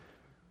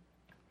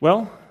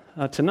Well,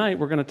 tonight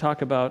we're going to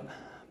talk about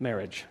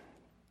marriage.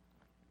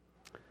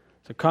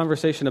 It's a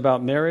conversation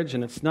about marriage,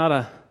 and it's not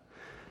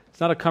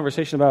a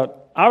conversation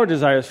about our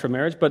desires for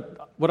marriage,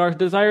 but what our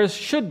desires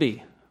should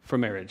be for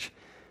marriage.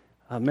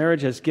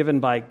 Marriage is given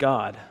by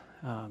God,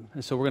 and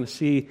so we're going to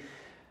see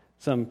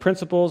some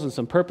principles and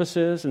some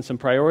purposes and some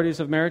priorities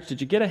of marriage. Did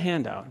you get a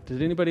handout?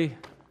 Did anybody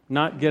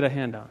not get a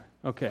handout?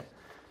 Okay,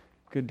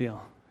 good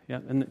deal. Yeah,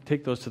 and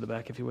take those to the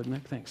back if you would,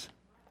 Nick. Thanks.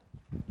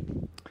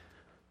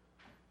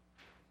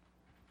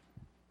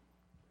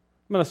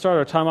 I'm going to start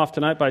our time off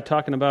tonight by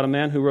talking about a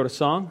man who wrote a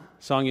song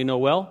you know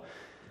well.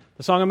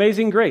 The song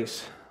Amazing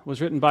Grace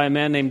was written by a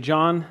man named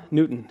John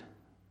Newton,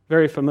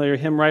 very familiar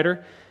hymn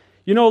writer.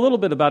 You know a little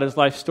bit about his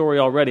life story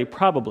already,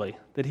 probably,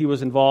 that he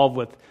was involved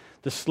with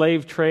the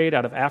slave trade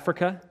out of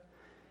Africa.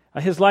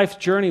 His life's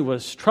journey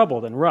was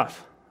troubled and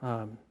rough.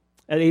 At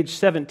age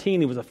 17,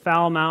 he was a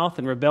foul-mouthed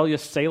and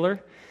rebellious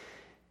sailor.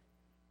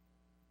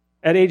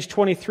 At age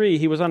 23,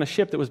 he was on a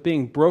ship that was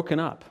being broken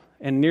up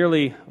and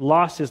nearly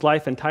lost his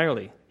life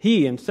entirely.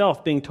 He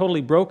himself, being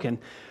totally broken,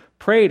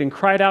 prayed and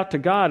cried out to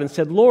God and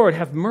said, "Lord,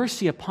 have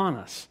mercy upon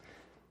us."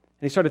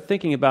 And he started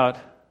thinking about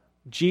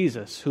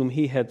Jesus, whom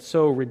he had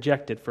so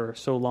rejected for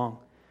so long.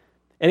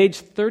 At age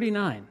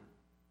 39,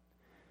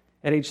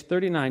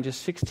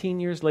 just 16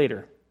 years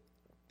later,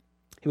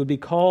 he would be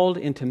called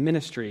into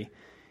ministry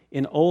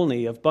in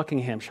Olney of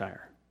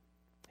Buckinghamshire.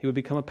 He would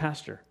become a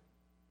pastor.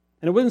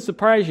 And it wouldn't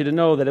surprise you to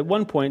know that at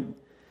one point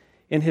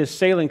in his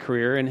sailing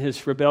career, in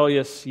his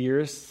rebellious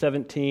years,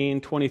 17,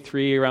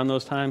 23, around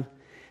those times,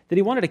 that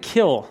he wanted to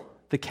kill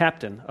the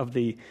captain of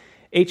the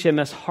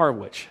HMS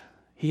Harwich.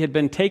 He had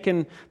been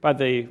taken by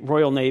the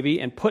Royal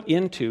Navy and put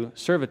into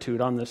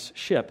servitude on this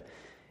ship,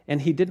 and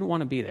he didn't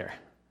want to be there.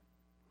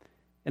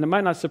 And it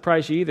might not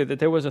surprise you either that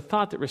there was a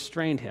thought that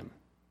restrained him.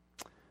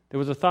 There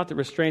was a thought that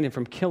restrained him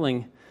from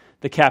killing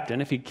the captain.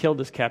 If he killed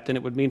this captain,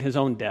 it would mean his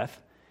own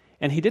death.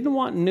 And he didn't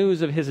want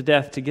news of his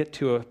death to get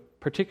to a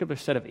particular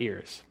set of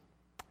ears.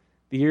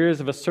 The ears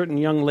of a certain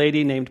young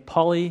lady named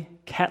Polly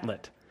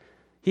Catlett.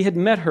 He had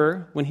met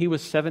her when he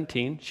was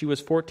 17, she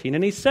was 14,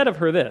 and he said of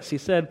her this. He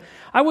said,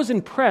 "I was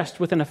impressed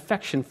with an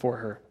affection for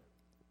her,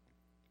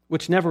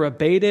 which never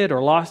abated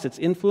or lost its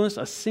influence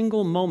a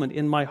single moment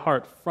in my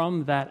heart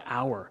from that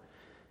hour."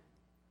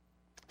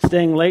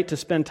 Staying late to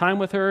spend time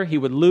with her, he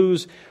would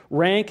lose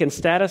rank and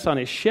status on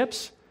his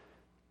ships.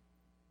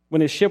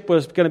 When his ship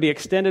was going to be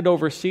extended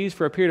overseas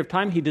for a period of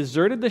time, he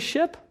deserted the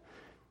ship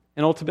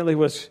and ultimately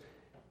was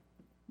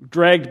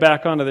dragged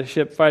back onto the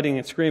ship fighting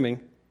and screaming.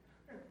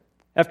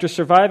 After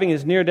surviving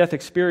his near-death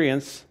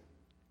experience,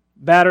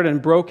 battered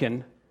and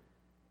broken,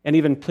 and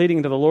even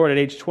pleading to the Lord at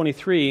age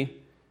 23,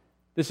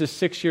 this is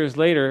 6 years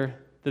later,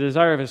 the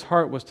desire of his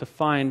heart was to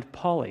find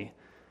Polly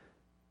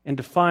and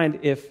to find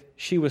if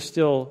she was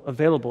still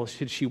available.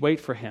 Should she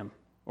wait for him,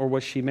 or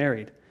was she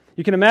married?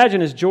 You can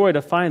imagine his joy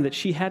to find that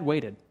she had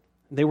waited.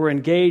 They were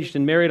engaged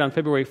and married on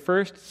February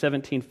 1st,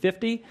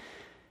 1750,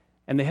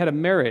 and they had a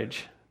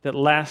marriage that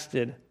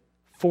lasted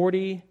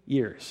 40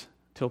 years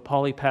till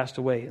Polly passed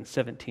away in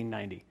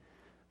 1790.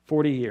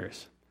 40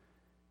 years.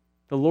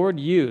 The Lord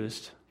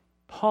used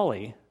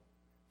Polly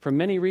for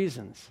many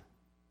reasons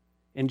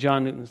in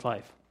John Newton's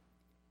life.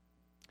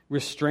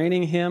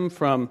 Restraining him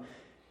from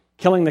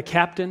killing the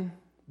captain,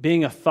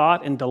 being a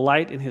thought and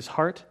delight in his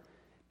heart,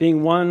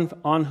 being one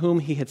on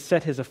whom he had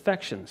set his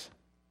affections.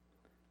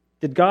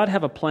 Did God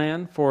have a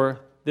plan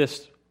for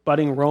this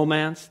budding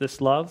romance, this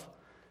love?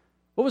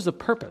 What was the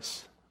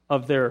purpose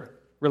of their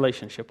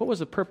relationship? What was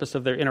the purpose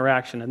of their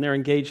interaction and their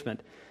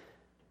engagement?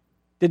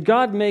 Did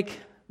God make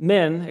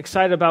men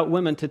excited about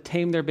women to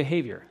tame their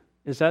behavior?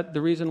 Is that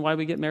the reason why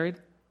we get married?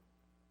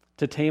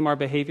 To tame our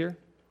behavior?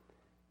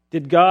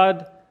 Did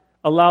God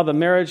allow the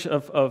marriage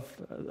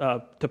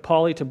to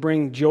Polly to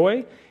bring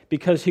joy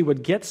because he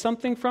would get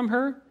something from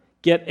her?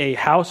 Get a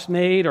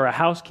housemaid or a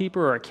housekeeper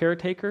or a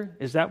caretaker?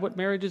 Is that what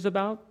marriage is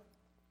about?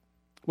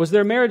 Was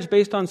their marriage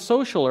based on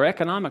social or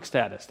economic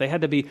status? They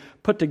had to be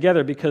put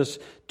together because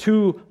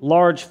two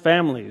large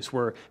families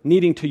were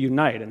needing to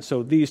unite, and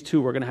so these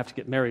two were going to have to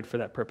get married for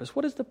that purpose.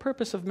 What is the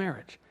purpose of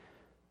marriage?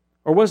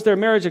 Or was their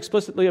marriage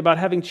explicitly about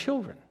having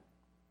children?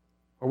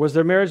 Or was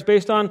their marriage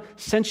based on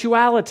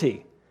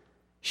sensuality?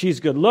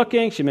 She's good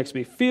looking, she makes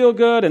me feel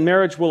good, and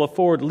marriage will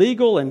afford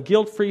legal and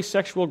guilt-free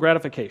sexual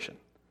gratification.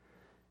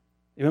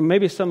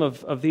 Maybe some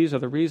of these are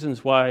the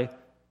reasons why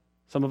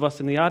some of us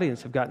in the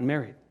audience have gotten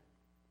married.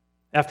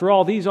 After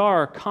all, these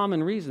are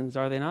common reasons,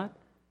 are they not?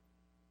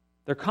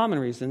 They're common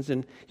reasons.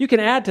 And you can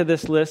add to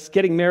this list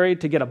getting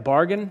married to get a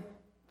bargain,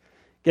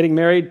 getting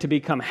married to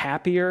become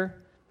happier,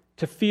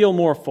 to feel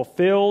more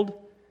fulfilled,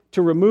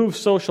 to remove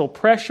social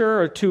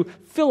pressure, or to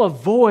fill a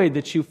void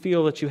that you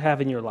feel that you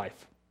have in your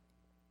life.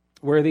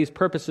 Where these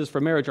purposes for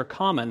marriage are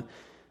common,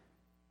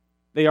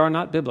 they are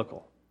not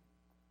biblical.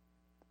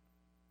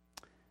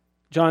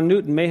 John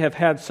Newton may have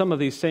had some of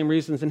these same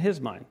reasons in his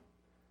mind.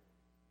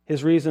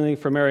 His reasoning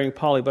for marrying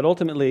Polly, but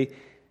ultimately,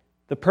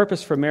 the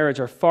purpose for marriage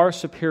are far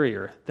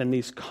superior than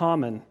these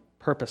common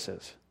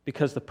purposes,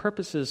 because the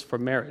purposes for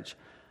marriage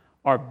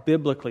are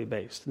biblically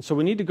based. And so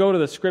we need to go to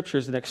the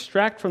Scriptures and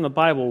extract from the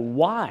Bible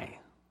why.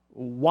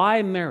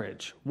 Why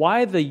marriage?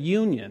 Why the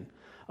union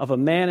of a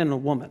man and a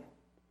woman?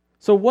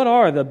 So what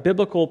are the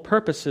biblical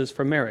purposes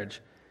for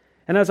marriage?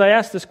 And as I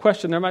ask this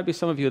question, there might be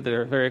some of you that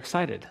are very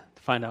excited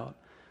to find out,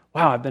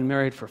 wow, I've been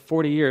married for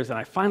 40 years and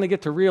I finally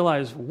get to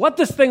realize what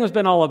this thing has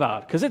been all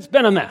about, because it's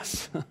been a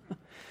mess.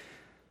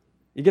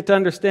 You get to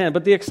understand,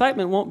 but the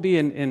excitement won't be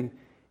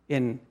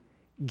in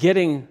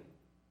getting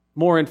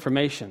more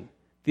information.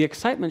 The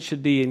excitement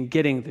should be in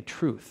getting the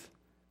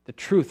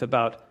truth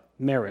about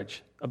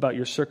marriage, about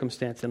your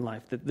circumstance in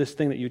life, this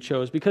thing that you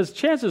chose. Because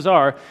chances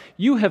are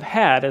you have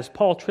had, as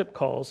Paul Tripp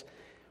calls,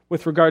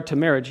 with regard to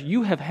marriage,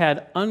 you have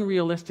had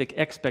unrealistic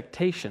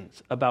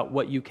expectations about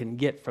what you can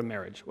get from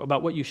marriage,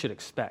 about what you should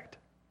expect.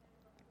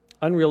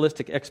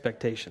 Unrealistic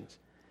expectations.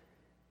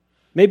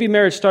 Maybe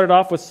marriage started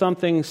off with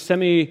something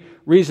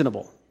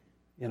semi-reasonable,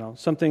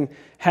 something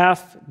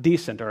half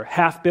decent or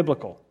half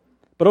biblical.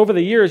 But over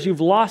the years,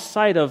 you've lost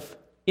sight of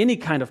any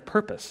kind of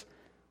purpose.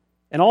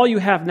 And all you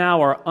have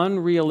now are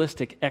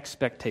unrealistic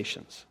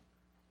expectations.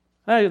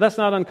 That's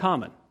not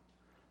uncommon.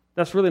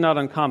 That's really not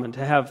uncommon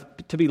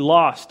to be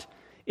lost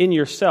in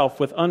yourself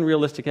with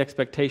unrealistic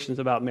expectations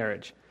about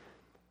marriage.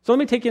 So let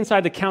me take you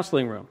inside the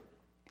counseling room.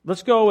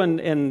 Let's go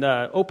and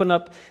open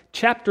up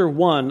chapter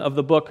 1 of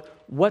the book,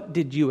 What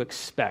Did You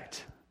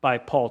Expect? By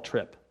Paul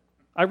Tripp.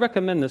 I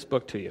recommend this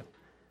book to you.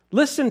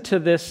 Listen to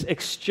this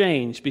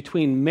exchange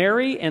between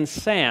Mary and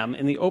Sam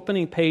in the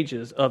opening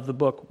pages of the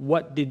book,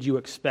 What Did You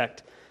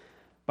Expect?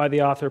 By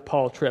the author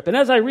Paul Tripp. And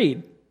as I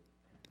read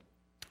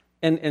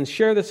and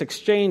share this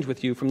exchange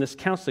with you from this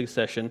counseling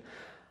session,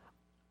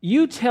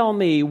 you tell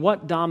me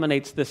what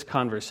dominates this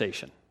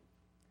conversation.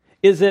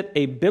 Is it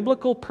a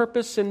biblical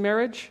purpose in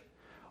marriage,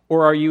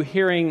 or are you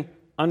hearing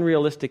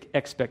unrealistic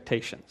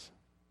expectations?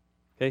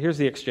 Okay, here's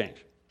the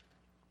exchange.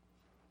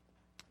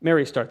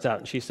 Mary starts out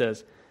and she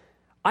says,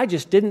 I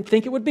just didn't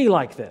think it would be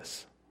like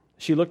this.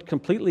 She looked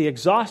completely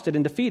exhausted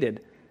and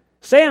defeated.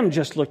 Sam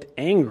just looked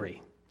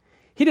angry.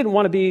 He didn't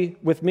want to be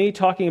with me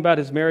talking about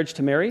his marriage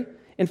to Mary.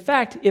 In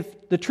fact,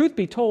 if the truth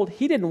be told,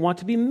 he didn't want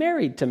to be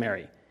married to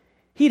Mary.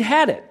 He'd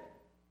had it.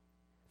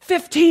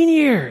 15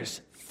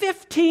 years,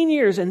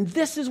 and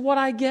this is what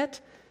I get?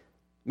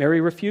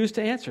 Mary refused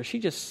to answer. She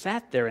just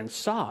sat there and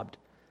sobbed.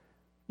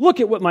 Look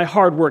at what my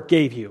hard work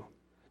gave you.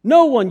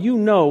 No one you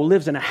know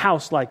lives in a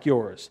house like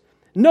yours.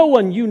 No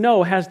one you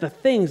know has the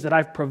things that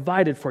I've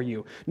provided for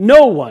you.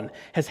 No one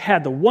has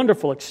had the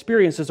wonderful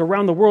experiences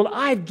around the world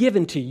I've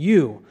given to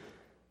you.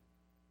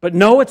 But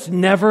no, it's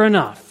never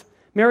enough.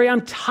 Mary,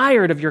 I'm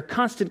tired of your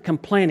constant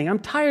complaining. I'm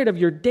tired of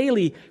your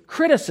daily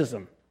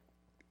criticism.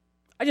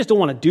 I just don't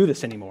want to do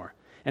this anymore.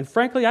 And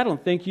frankly, I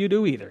don't think you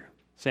do either,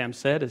 Sam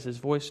said as his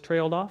voice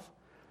trailed off.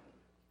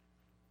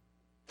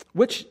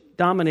 Which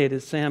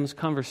dominated Sam's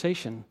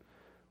conversation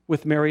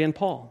with Mary and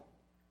Paul?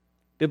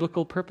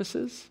 Biblical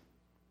purposes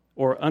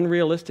or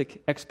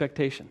unrealistic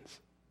expectations?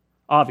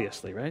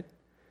 Obviously, right?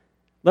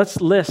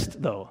 Let's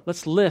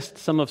list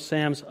some of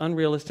Sam's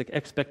unrealistic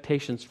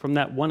expectations from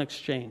that one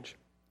exchange.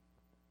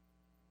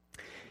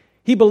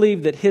 He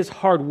believed that his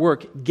hard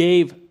work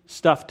gave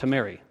stuff to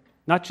Mary.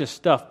 Not just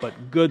stuff,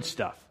 but good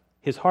stuff.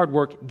 His hard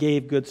work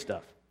gave good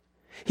stuff.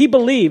 He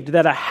believed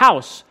that a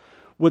house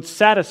would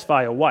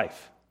satisfy a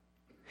wife.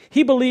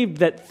 He believed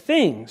that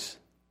things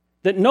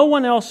that no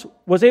one else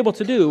was able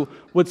to do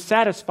would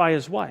satisfy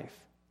his wife.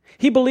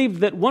 He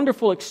believed that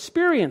wonderful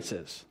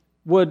experiences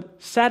would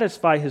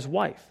satisfy his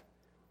wife.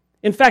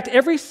 In fact,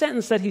 every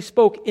sentence that he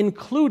spoke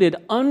included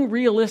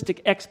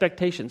unrealistic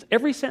expectations.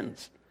 Every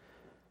sentence.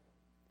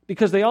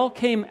 Because they all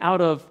came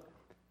out of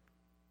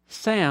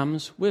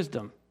Sam's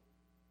wisdom.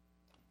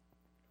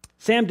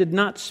 Sam did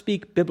not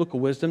speak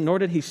biblical wisdom, nor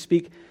did his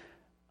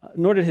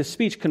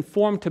speech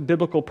conform to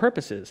biblical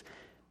purposes.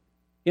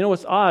 You know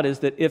what's odd is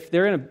that if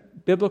they're in a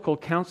biblical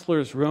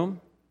counselor's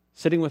room,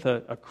 sitting with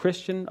a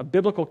Christian, a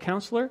biblical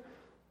counselor,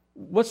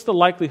 what's the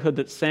likelihood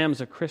that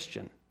Sam's a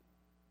Christian?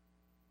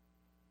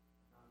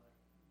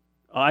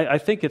 I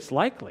think it's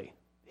likely.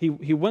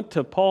 He went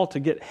to Paul to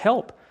get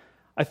help.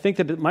 I think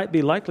that it might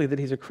be likely that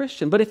he's a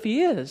Christian. But if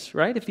he is,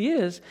 right,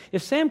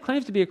 if Sam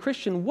claims to be a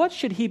Christian, what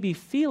should he be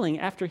feeling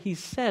after he's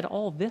said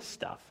all this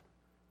stuff?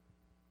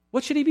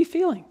 What should he be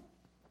feeling?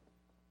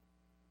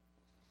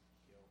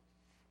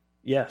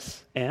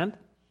 Yes, and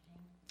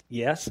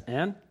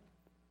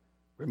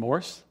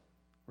remorse.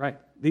 Right.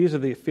 These are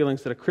the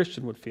feelings that a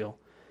Christian would feel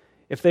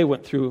if they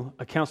went through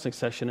a counseling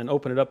session and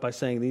opened it up by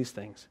saying these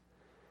things.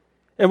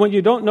 And when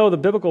you don't know the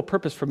biblical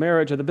purpose for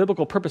marriage or the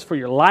biblical purpose for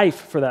your life,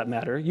 for that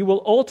matter, you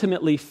will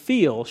ultimately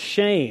feel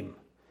shame,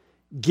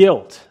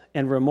 guilt,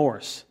 and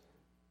remorse.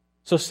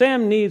 So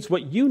Sam needs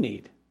what you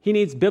need. He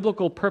needs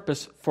biblical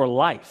purpose for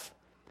life.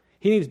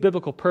 He needs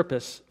biblical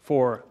purpose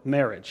for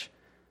marriage.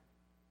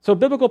 So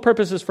biblical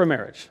purposes for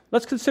marriage.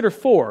 Let's consider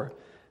 4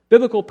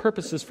 biblical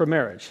purposes for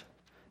marriage.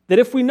 That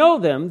if we know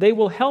them, they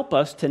will help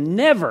us to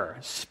never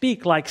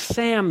speak like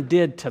Sam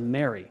did to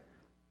Mary.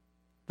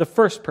 The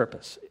first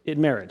purpose in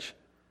marriage.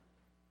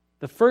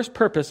 The first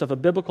purpose of a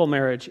biblical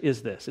marriage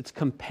is this. It's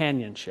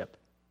companionship.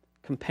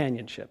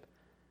 Companionship.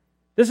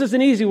 This is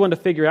an easy one to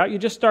figure out. You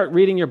just start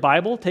reading your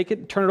Bible, take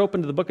it, turn it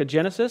open to the book of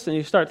Genesis, and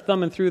you start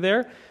thumbing through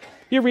there.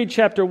 You read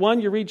chapter 1,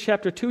 you read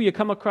chapter 2, you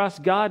come across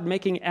God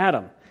making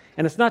Adam.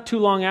 And it's not too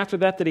long after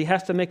that he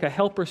has to make a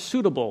helper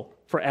suitable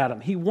for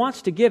Adam. He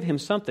wants to give him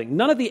something.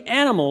 None of the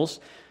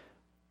animals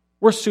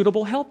were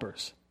suitable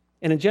helpers.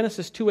 And in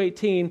Genesis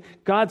 2:18,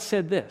 God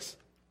said this,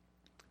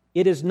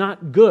 "It is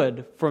not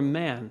good for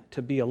man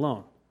to be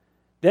alone."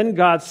 Then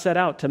God set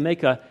out to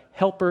make a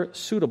helper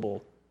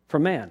suitable for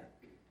man.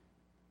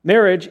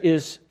 Marriage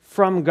is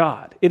from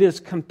God. It is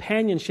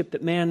companionship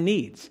that man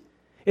needs.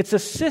 It's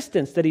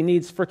assistance that he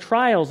needs for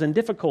trials and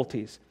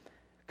difficulties.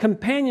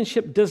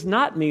 Companionship does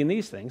not mean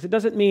these things. It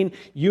doesn't mean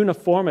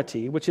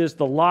uniformity, which is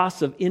the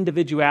loss of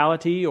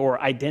individuality or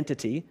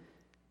identity.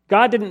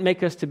 God didn't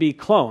make us to be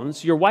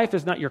clones. Your wife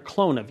is not your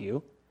clone of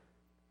you.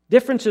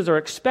 Differences are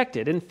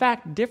expected. In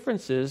fact,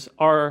 differences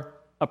are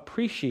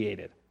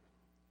appreciated.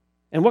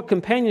 And what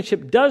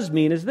companionship does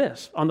mean is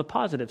this. On the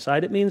positive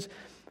side, it means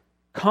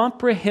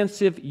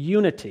comprehensive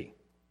unity,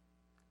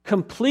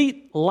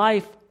 complete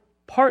life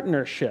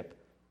partnership,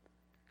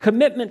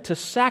 commitment to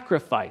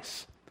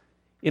sacrifice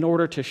in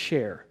order to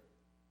share.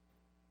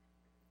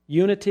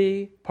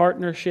 Unity,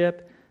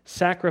 partnership,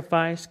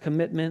 sacrifice,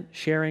 commitment,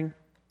 sharing.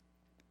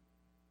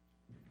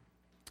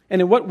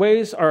 And in what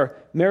ways are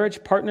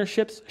marriage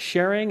partnerships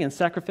sharing and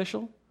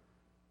sacrificial?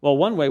 Well,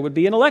 one way would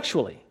be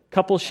intellectually.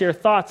 Couples share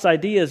thoughts,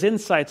 ideas,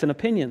 insights, and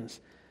opinions.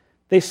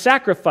 They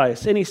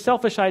sacrifice any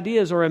selfish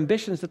ideas or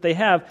ambitions that they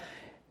have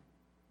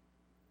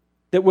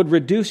that would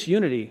reduce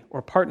unity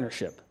or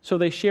partnership. So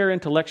they share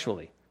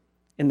intellectually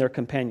in their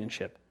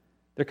companionship.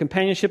 Their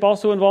companionship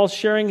also involves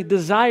sharing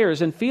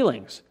desires and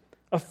feelings,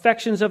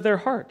 affections of their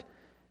heart.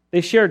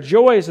 They share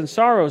joys and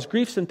sorrows,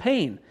 griefs and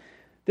pain.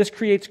 This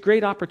creates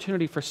great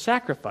opportunity for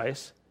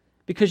sacrifice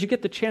because you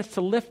get the chance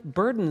to lift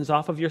burdens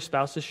off of your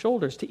spouse's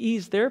shoulders to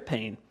ease their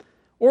pain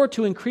or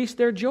to increase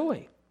their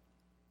joy.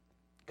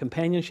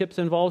 Companionships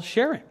involves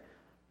sharing.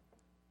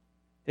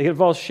 It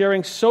involves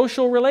sharing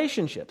social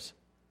relationships.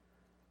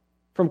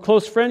 From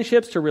close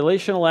friendships to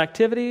relational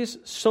activities,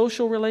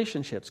 social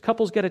relationships.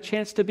 Couples get a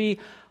chance to be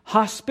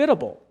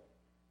hospitable.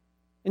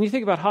 And you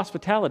think about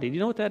hospitality. Do you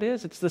know what that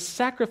is? It's the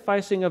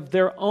sacrificing of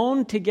their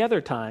own together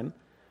time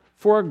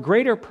for a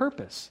greater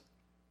purpose,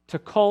 to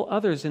call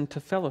others into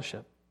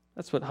fellowship.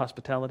 That's what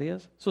hospitality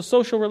is. So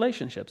social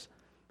relationships.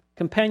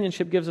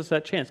 Companionship gives us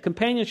that chance.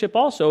 Companionship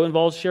also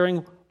involves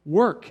sharing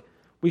work.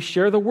 We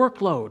share the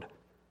workload,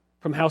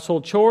 from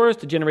household chores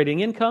to generating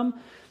income.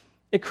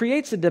 It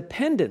creates a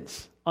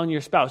dependence on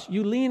your spouse.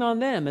 You lean on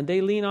them and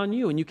they lean on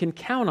you, and you can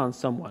count on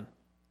someone.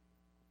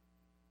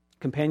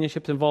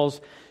 Companionship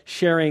involves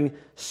sharing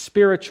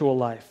spiritual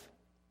life.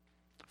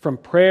 From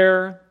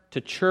prayer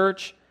to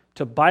church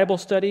to Bible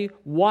study,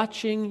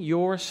 watching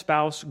your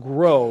spouse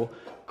grow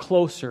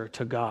closer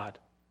to God.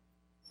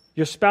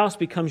 Your spouse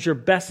becomes your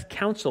best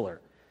counselor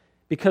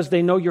because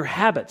they know your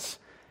habits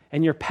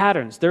and your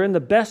patterns. They're in the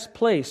best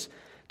place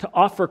to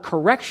offer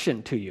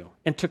correction to you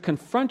and to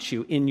confront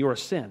you in your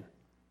sin.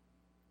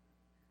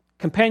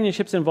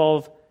 Companionships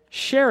involve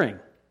sharing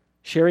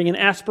in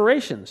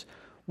aspirations.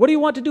 What do you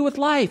want to do with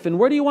life and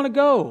where do you want to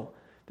go?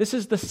 This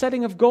is the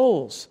setting of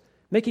goals,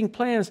 making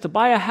plans to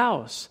buy a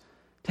house,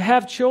 to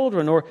have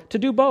children, or to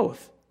do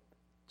both.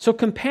 So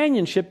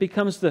companionship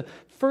becomes the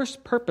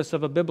first purpose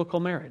of a biblical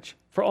marriage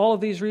for all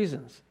of these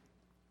reasons.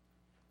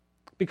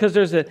 Because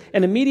there's an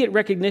immediate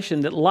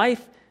recognition that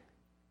life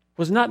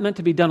was not meant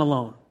to be done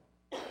alone.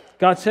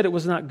 God said it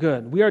was not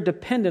good. We are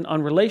dependent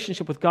on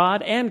relationship with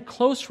God and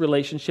close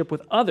relationship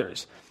with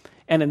others.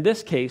 And in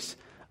this case,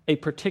 a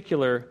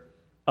particular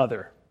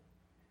other.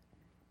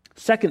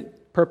 Second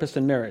purpose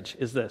in marriage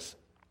is this.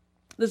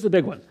 This is the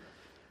big one.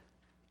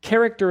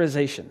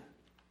 Characterization.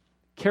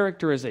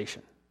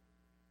 Characterization.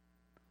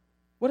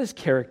 What is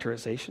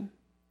characterization?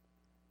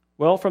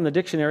 Well, from the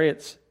dictionary,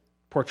 it's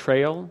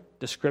portrayal,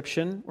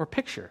 description, or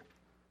picture.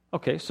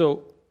 Okay,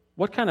 so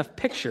what kind of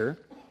picture,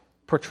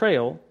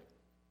 portrayal,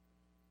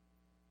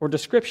 or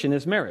description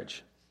is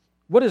marriage?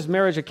 What is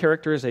marriage a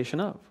characterization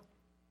of?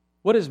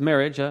 What is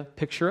marriage a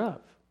picture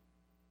of?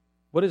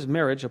 What is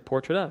marriage a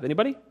portrait of?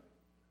 Anybody?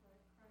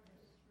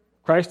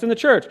 Christ and the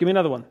church. Give me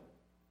another one.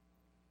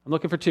 I'm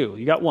looking for two.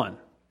 You got one.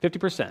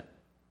 50%.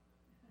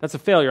 That's a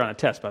failure on a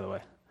test, by the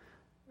way.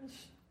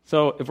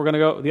 So if we're going to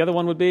go, the other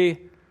one would be,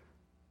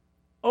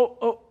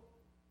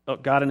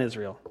 God and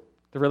Israel.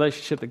 The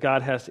relationship that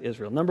God has to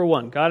Israel. Number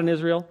one, God and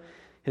Israel,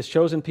 His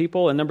chosen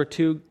people. And number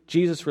two,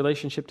 Jesus'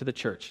 relationship to the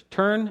church.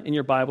 Turn in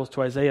your Bibles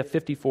to Isaiah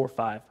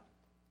 54:5.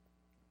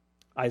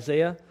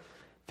 Isaiah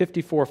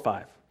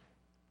 54:5.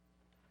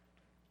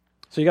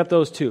 So you got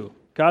those two.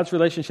 God's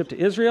relationship to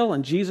Israel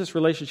and Jesus'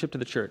 relationship to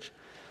the church.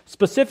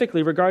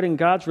 Specifically regarding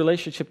God's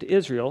relationship to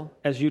Israel,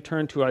 as you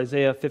turn to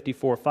Isaiah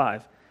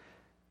 54:5,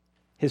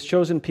 His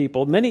chosen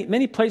people,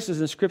 many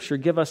places in Scripture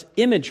give us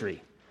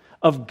imagery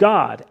of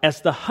God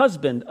as the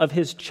husband of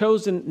His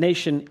chosen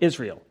nation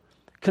Israel.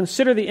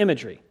 Consider the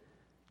imagery.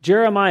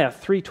 Jeremiah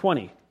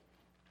 3:20.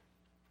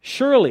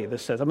 Surely,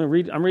 this says, I'm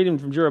reading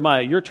from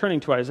Jeremiah. You're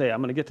turning to Isaiah.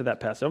 I'm going to get to that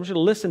passage. I want you to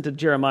listen to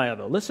Jeremiah,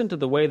 though. Listen to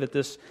the way that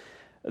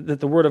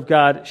the Word of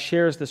God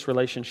shares this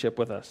relationship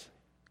with us.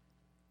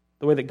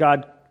 The way that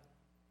God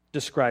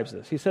describes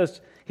this. He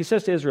says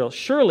to Israel,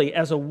 surely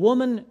as a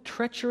woman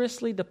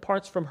treacherously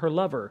departs from her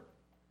lover,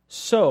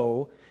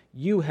 so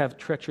you have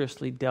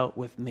treacherously dealt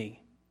with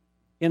me.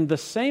 In the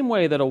same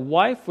way that a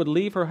wife would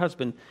leave her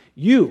husband,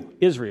 you,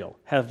 Israel,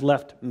 have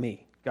left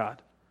me,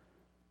 God.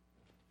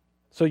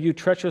 So you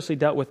treacherously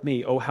dealt with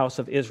me, O house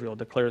of Israel,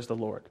 declares the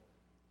Lord.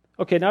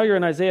 Okay, now you're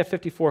in Isaiah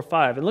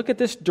 54:5, and look at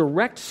this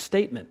direct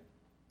statement.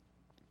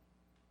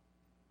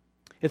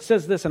 It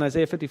says this in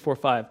Isaiah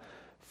 54:5,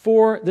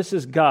 for this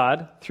is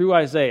God, through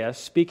Isaiah,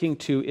 speaking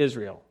to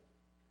Israel.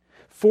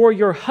 For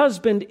your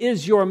husband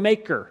is your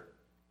maker,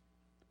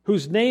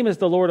 whose name is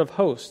the Lord of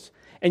hosts,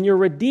 and your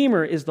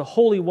Redeemer is the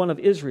Holy One of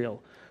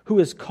Israel, who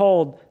is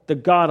called the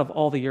God of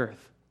all the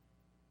earth.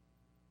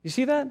 You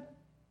see that?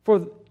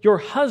 For your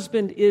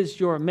husband is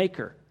your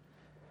maker.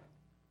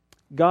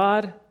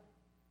 God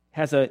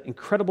has an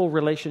incredible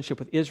relationship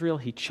with Israel.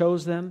 He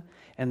chose them,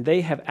 and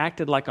they have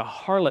acted like a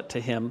harlot to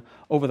him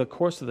over the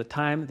course of the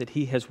time that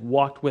he has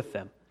walked with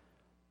them.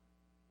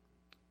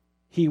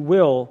 He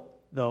will,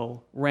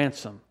 though,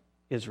 ransom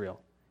Israel.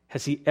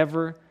 Has he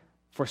ever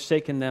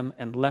forsaken them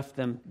and left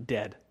them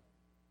dead?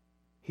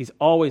 He's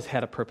always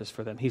had a purpose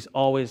for them. He's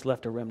always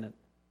left a remnant.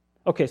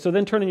 Okay, so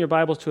then turn in your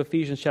Bibles to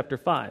Ephesians chapter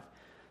 5.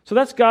 So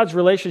that's God's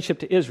relationship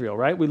to Israel,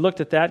 right? We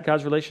looked at that,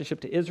 God's relationship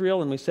to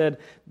Israel, and we said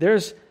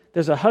there's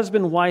a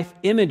husband-wife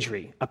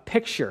imagery, a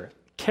picture,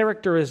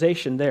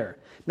 characterization there.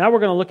 Now we're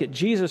going to look at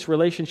Jesus'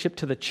 relationship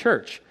to the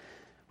church.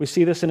 We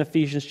see this in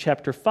Ephesians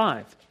chapter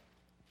 5.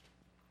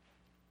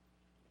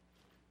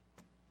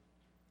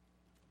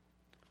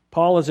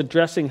 Paul is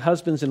addressing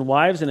husbands and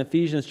wives in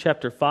Ephesians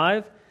chapter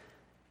 5.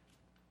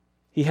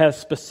 He has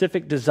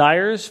specific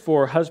desires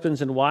for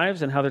husbands and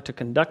wives and how they're to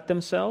conduct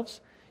themselves.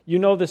 You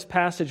know this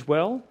passage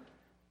well.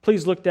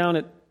 Please look down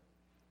at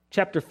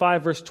chapter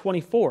 5, verse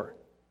 24.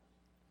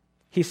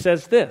 He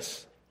says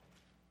this,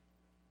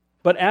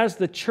 but as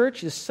the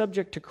church is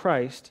subject to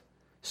Christ,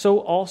 so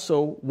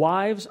also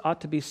wives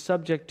ought to be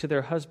subject to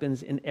their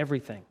husbands in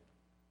everything.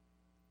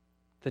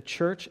 The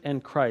church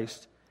and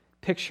Christ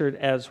pictured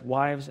as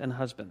wives and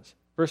husbands.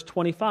 Verse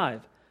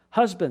 25,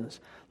 husbands,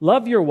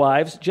 love your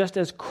wives just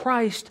as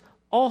Christ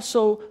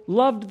also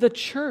loved the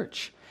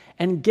church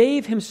and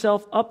gave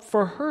himself up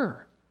for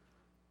her.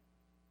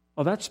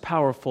 Oh, that's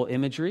powerful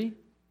imagery.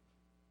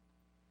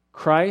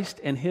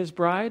 Christ and his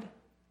bride,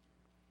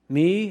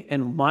 me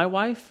and my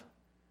wife.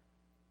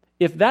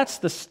 If that's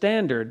the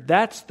standard,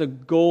 that's the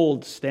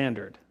gold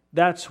standard.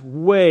 That's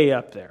way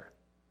up there.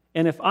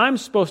 And if I'm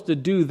supposed to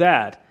do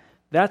that,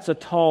 that's a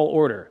tall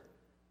order.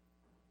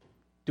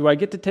 Do I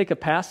get to take a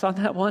pass on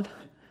that one?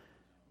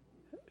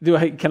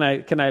 Can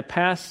I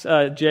pass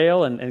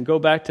jail and go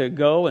back to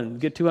Go and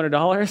get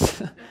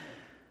 $200?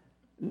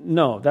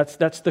 No,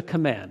 that's the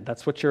command.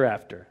 That's what you're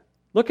after.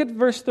 Look at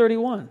verse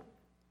 31.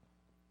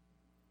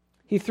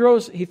 He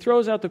throws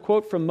out the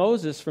quote from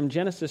Moses from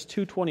Genesis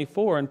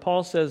 2:24, and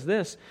Paul says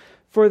this,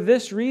 for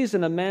this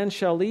reason a man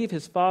shall leave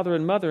his father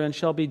and mother and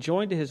shall be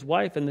joined to his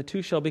wife, and the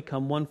two shall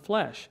become one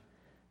flesh.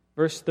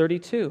 Verse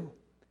 32,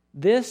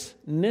 this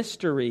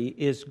mystery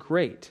is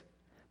great,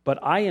 but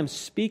I am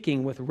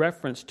speaking with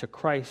reference to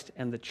Christ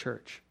and the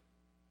church.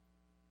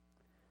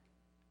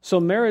 So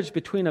marriage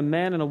between a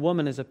man and a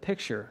woman is a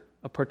picture,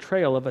 a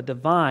portrayal of a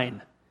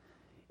divine,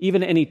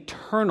 even an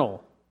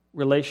eternal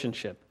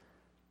relationship.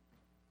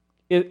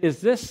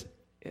 Is this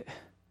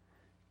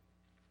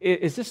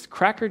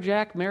Cracker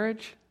Jack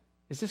marriage?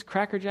 Is this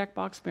Cracker Jack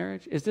box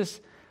marriage? Is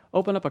this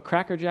open up a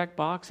Cracker Jack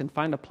box and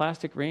find a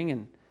plastic ring?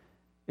 And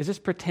is this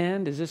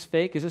pretend? Is this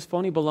fake? Is this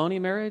phony baloney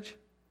marriage?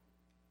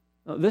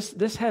 No,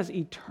 this has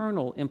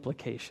eternal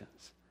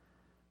implications.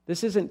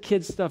 This isn't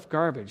kid stuff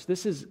garbage.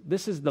 This is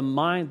the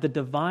mind, the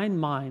divine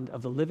mind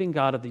of the living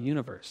God of the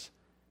universe.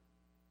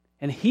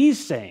 And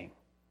he's saying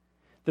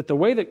that the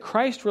way that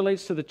Christ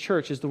relates to the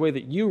church is the way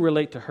that you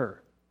relate to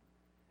her.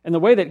 And the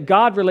way that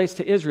God relates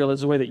to Israel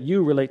is the way that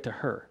you relate to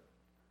her.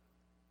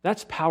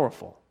 That's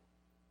powerful.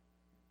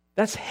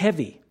 That's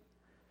heavy.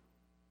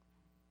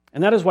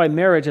 And that is why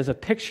marriage as a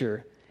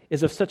picture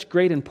is of such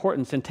great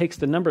importance and takes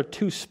the number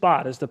 2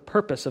 spot as the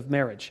purpose of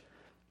marriage.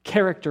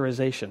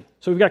 Characterization.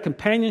 So we've got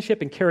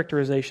companionship and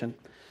characterization.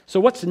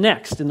 So what's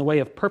next in the way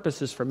of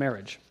purposes for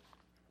marriage?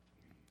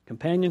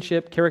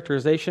 Companionship,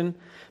 characterization.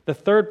 The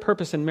third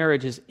purpose in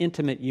marriage is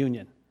intimate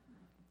union.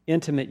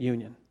 Intimate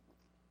union.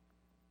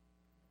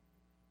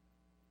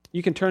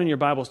 You can turn in your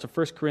Bibles to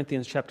 1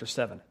 Corinthians chapter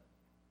 7.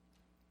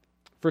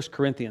 1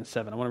 Corinthians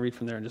 7. I want to read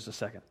from there in just a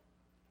second.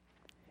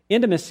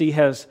 Intimacy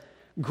has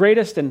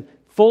greatest and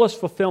fullest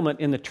fulfillment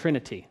in the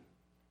Trinity.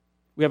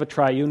 We have a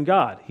triune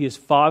God. He is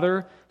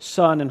Father,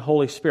 Son, and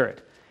Holy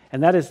Spirit.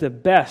 And that is the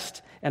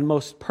best and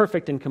most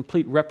perfect and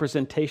complete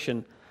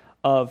representation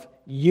of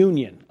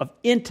union, of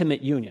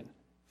intimate union.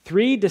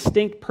 3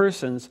 distinct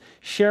persons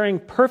sharing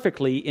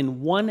perfectly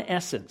in one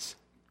essence,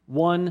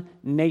 one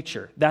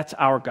nature. That's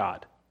our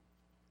God.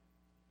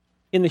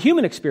 In the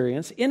human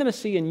experience,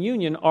 intimacy and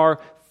union are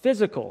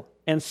physical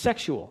and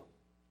sexual,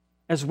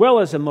 as well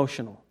as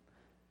emotional.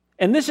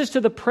 And this is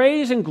to the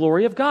praise and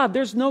glory of God.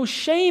 There's no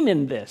shame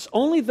in this,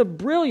 only the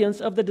brilliance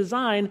of the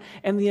design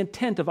and the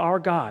intent of our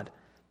God.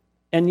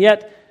 And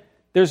yet,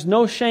 there's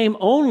no shame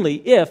only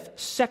if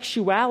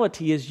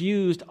sexuality is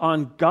used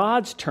on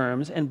God's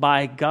terms and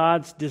by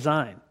God's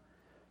design.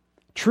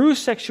 True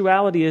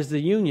sexuality is the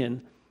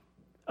union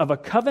of a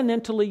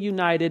covenantally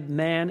united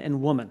man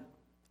and woman.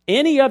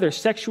 Any other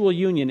sexual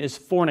union is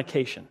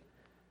fornication,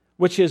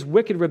 which is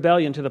wicked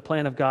rebellion to the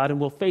plan of God and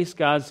will face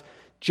God's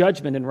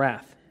judgment and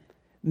wrath.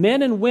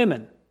 Men and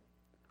women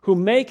who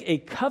make a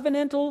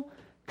covenantal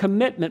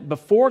commitment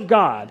before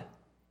God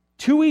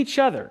to each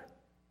other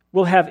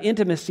will have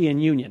intimacy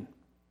and union.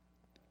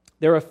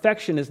 Their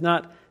affection is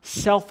not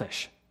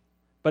selfish,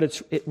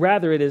 but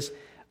rather it is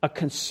a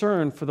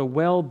concern for the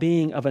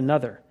well-being of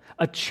another,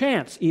 a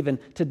chance even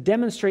to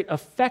demonstrate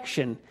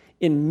affection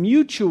in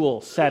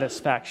mutual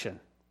satisfaction.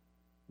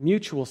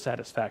 Mutual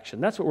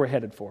satisfaction. That's what we're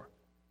headed for.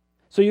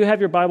 So you have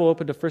your Bible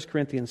open to 1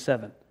 Corinthians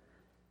 7.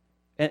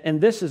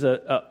 And this is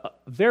a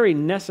very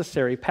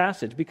necessary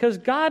passage because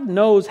God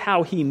knows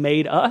how He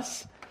made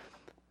us.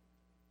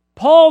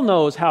 Paul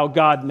knows how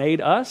God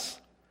made us.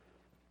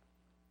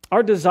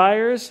 Our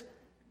desires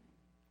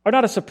are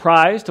not a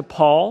surprise to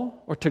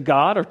Paul or to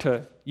God or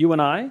to you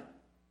and I,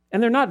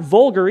 and they're not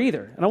vulgar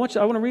either. And I want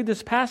to read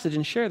this passage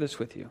and share this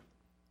with you.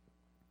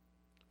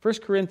 1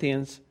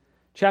 Corinthians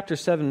chapter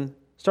 7,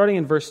 starting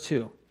in verse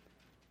 2.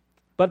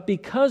 But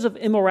because of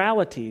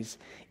immoralities,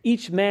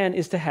 each man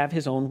is to have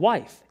his own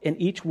wife, and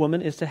each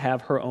woman is to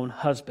have her own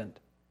husband.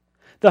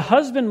 The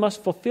husband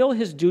must fulfill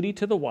his duty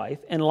to the wife,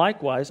 and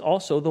likewise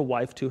also the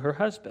wife to her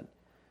husband.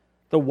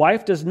 The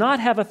wife does not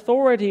have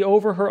authority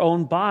over her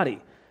own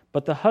body,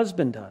 but the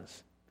husband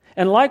does.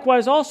 And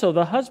likewise also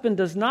the husband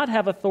does not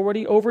have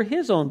authority over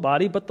his own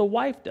body, but the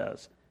wife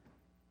does.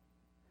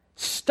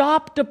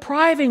 Stop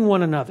depriving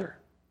one another,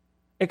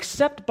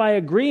 except by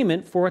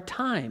agreement for a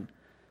time,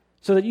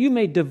 so that you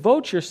may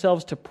devote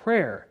yourselves to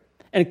prayer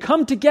and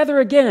come together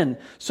again,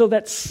 so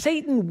that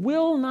Satan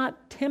will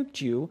not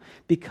tempt you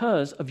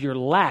because of your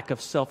lack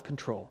of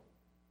self-control.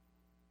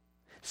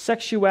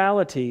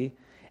 Sexuality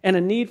and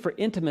a need for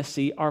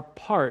intimacy are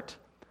part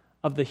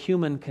of the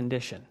human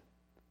condition.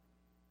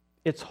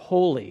 It's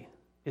holy,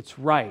 it's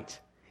right,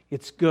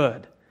 it's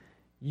good.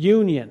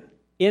 Union,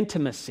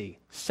 intimacy,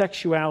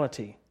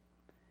 sexuality.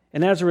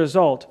 And as a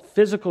result,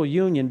 physical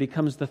union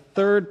becomes the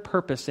third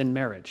purpose in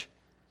marriage.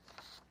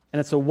 And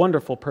it's a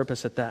wonderful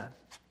purpose at that.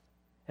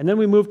 And then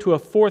we move to a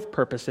fourth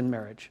purpose in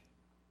marriage.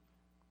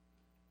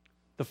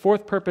 The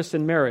fourth purpose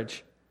in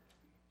marriage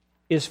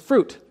is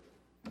fruit.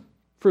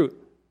 Fruit.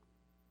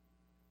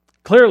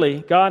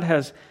 Clearly, God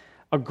has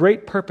a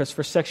great purpose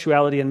for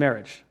sexuality in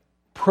marriage.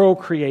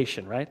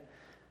 Procreation, right?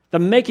 The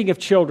making of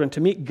children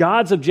to meet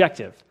God's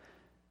objective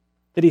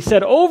that He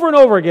said over and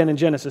over again in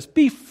Genesis,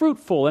 be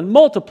fruitful and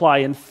multiply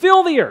and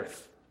fill the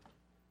earth.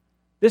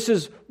 This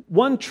is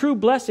one true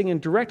blessing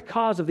and direct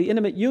cause of the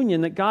intimate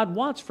union that God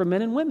wants for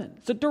men and women.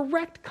 It's a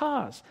direct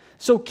cause.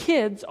 So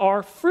kids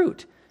are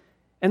fruit,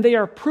 and they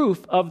are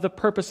proof of the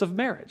purpose of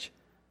marriage.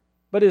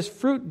 But is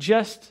fruit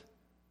just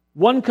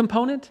one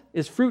component?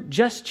 Is fruit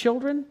just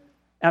children?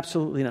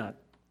 Absolutely not.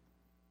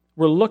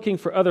 We're looking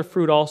for other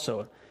fruit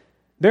also.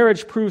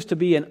 Marriage proves to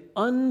be an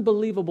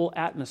unbelievable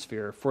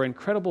atmosphere for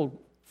incredible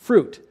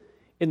fruit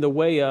in the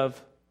way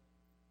of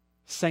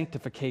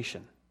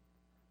sanctification.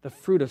 The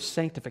fruit of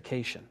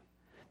sanctification.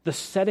 The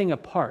setting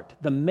apart,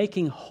 the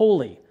making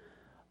holy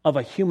of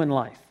a human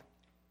life.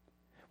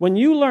 When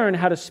you learn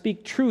how to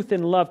speak truth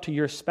in love to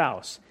your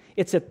spouse,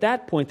 it's at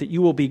that point that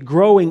you will be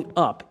growing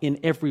up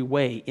in every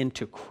way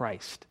into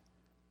Christ.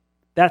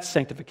 That's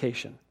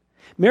sanctification.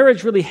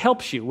 Marriage really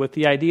helps you with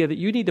the idea that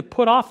you need to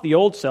put off the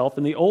old self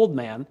and the old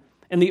man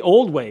and the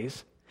old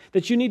ways,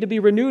 that you need to be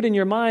renewed in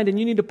your mind and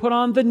you need to put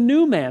on the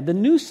new man, the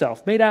new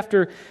self, made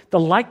after the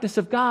likeness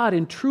of God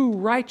in true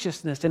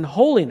righteousness and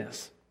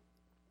holiness.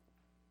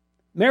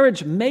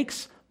 Marriage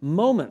makes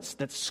moments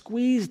that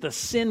squeeze the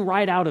sin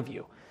right out of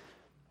you.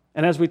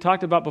 And as we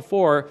talked about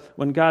before,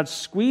 when God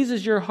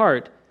squeezes your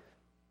heart,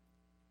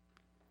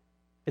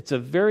 it's a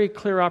very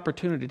clear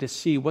opportunity to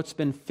see what's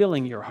been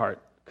filling your heart.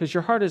 Because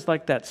your heart is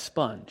like that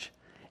sponge.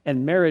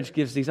 And marriage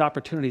gives these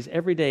opportunities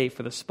every day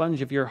for the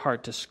sponge of your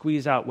heart to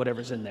squeeze out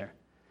whatever's in there.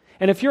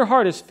 And if your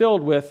heart is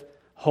filled with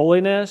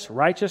holiness,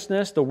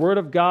 righteousness, the Word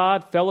of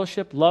God,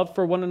 fellowship, love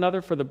for one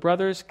another, for the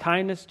brothers,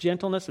 kindness,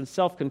 gentleness, and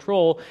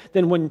self-control,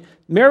 then when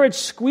marriage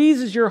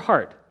squeezes your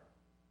heart,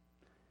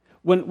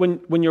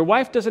 when your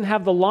wife doesn't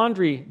have the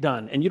laundry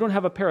done and you don't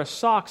have a pair of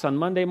socks on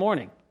Monday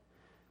morning,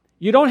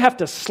 you don't have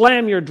to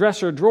slam your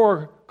dresser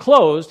drawer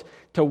closed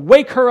to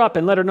wake her up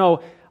and let her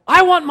know,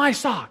 I want my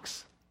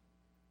socks.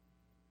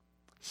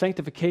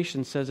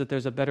 Sanctification says that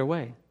there's a better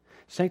way.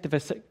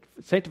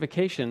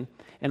 Sanctification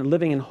and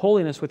living in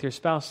holiness with your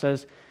spouse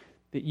says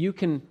that you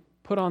can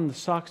put on the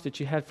socks that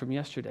you had from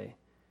yesterday,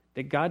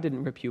 that God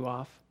didn't rip you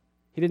off.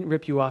 He didn't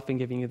rip you off in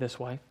giving you this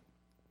wife.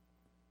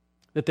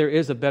 That there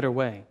is a better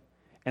way.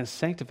 and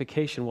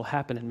sanctification will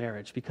happen in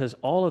marriage, because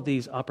all of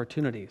these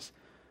opportunities,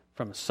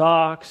 from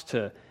socks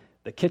to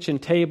the kitchen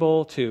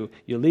table, to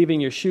you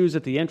leaving your shoes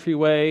at the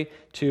entryway,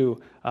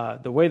 to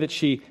the way that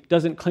she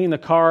doesn't clean the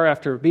car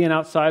after being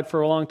outside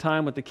for a long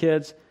time with the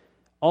kids,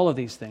 all of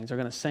these things are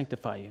going to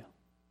sanctify you.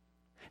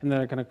 And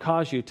they're going to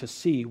cause you to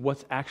see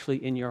what's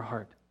actually in your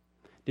heart.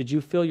 Did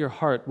you fill your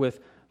heart with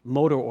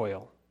motor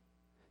oil?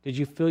 Did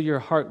you fill your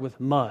heart with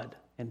mud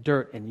and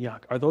dirt and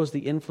yuck? Are those the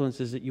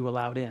influences that you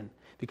allowed in?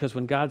 Because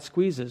when God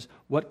squeezes,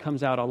 what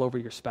comes out all over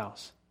your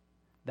spouse?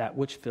 That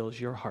which fills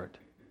your heart.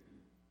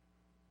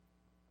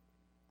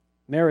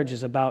 Marriage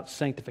is about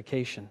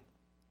sanctification.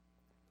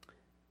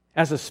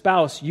 As a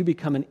spouse, you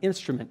become an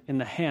instrument in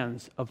the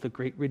hands of the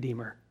great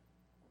Redeemer.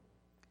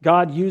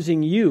 God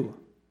using you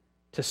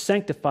to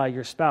sanctify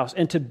your spouse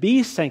and to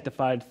be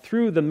sanctified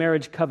through the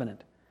marriage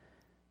covenant.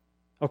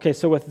 Okay,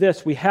 so with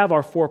this, we have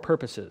our four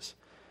purposes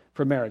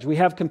for marriage. We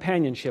have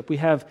companionship. We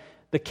have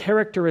the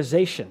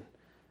characterization,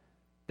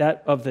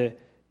 that of the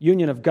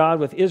union of God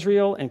with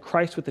Israel and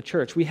Christ with the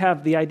church. We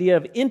have the idea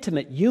of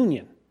intimate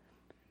union,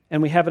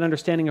 and we have an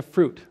understanding of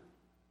fruit.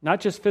 Not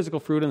just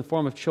physical fruit in the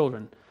form of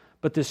children,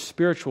 but this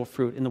spiritual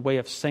fruit in the way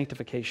of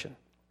sanctification.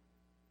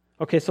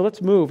 Okay, so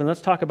let's move and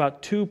let's talk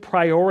about two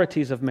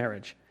priorities of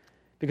marriage.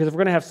 Because if we're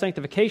going to have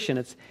sanctification,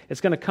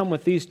 it's going to come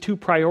with these two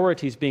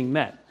priorities being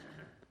met.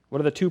 What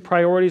are the two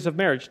priorities of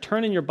marriage?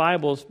 Turn in your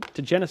Bibles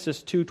to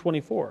Genesis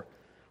 2:24.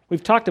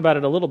 We've talked about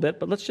it a little bit,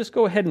 but let's just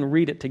go ahead and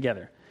read it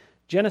together.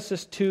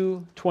 Genesis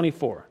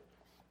 2:24.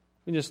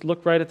 We just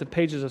look right at the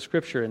pages of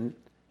Scripture and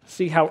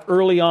see how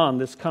early on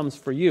this comes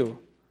for you.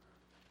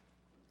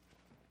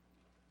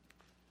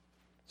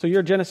 So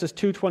you're Genesis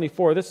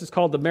 2:24. This is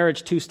called the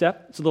marriage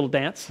two-step. It's a little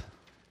dance, a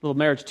little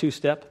marriage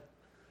two-step.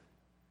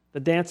 The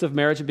dance of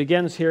marriage. It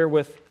begins here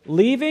with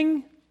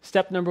leaving,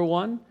 step number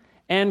 1,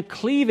 and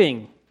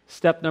cleaving,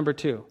 step number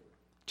 2.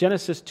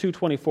 Genesis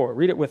 2:24.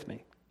 Read it with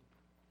me.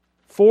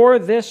 For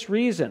this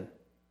reason,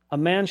 a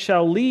man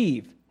shall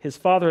leave his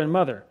father and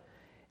mother,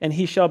 and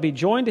he shall be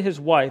joined to his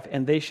wife,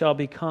 and they shall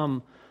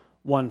become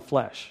one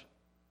flesh.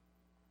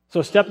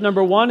 So step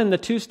number 1 in the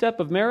two-step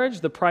of marriage,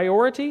 the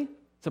priority.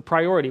 It's a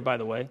priority, by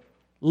the way.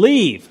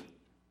 Leave.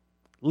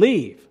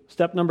 Leave.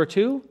 Step number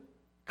 2,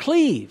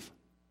 cleave.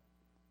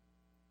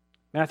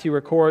 Matthew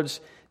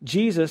records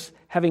Jesus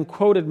having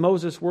quoted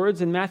Moses'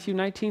 words in Matthew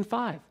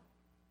 19:5.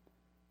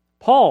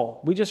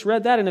 Paul, we just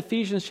read that in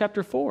Ephesians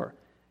chapter 4,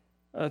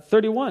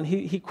 31.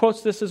 He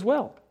quotes this as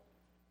well.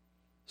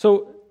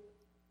 So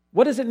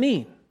what does it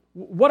mean?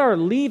 What are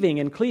leaving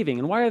and cleaving,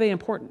 and why are they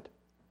important?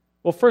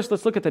 Well, first,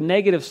 let's look at the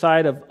negative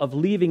side of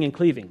leaving and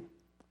cleaving.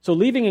 So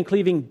leaving and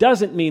cleaving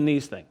doesn't mean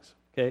these things,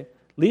 okay?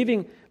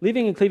 Leaving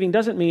and cleaving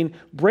doesn't mean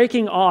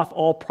breaking off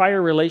all prior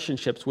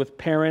relationships with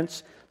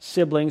parents,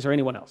 siblings, or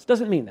anyone else. It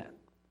doesn't mean that.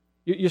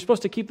 You're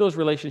supposed to keep those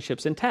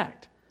relationships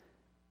intact.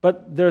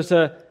 But there's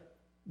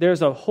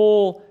a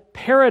whole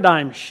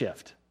paradigm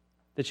shift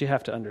that you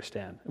have to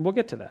understand, and we'll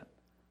get to that.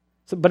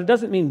 But it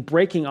doesn't mean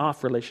breaking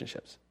off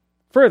relationships.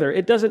 Further,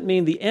 it doesn't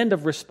mean the end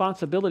of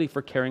responsibility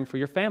for caring for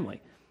your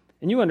family.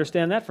 And you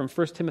understand that from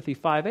 1 Timothy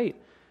 5:8.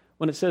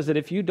 When it says that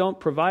if you don't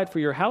provide for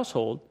your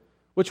household,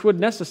 which would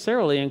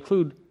necessarily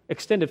include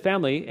extended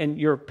family and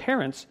your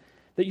parents,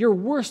 that you're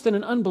worse than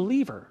an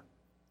unbeliever.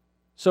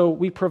 So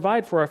we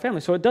provide for our family.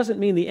 So it doesn't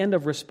mean the end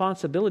of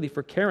responsibility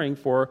for caring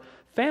for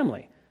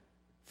family.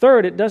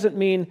 Third, it doesn't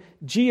mean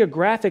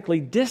geographically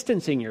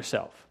distancing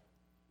yourself.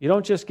 You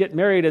don't just get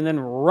married and then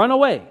run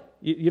away.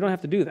 You don't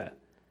have to do that.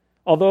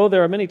 Although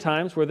there are many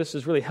times where this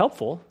is really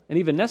helpful and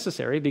even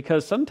necessary,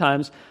 because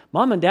sometimes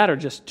mom and dad are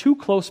just too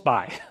close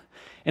by.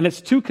 And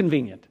it's too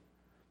convenient.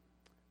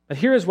 But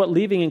here is what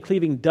leaving and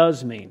cleaving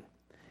does mean.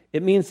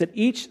 It means that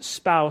each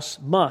spouse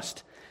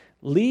must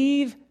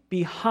leave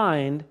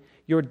behind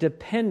your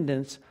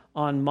dependence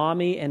on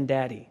mommy and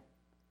daddy,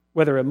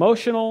 whether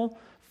emotional,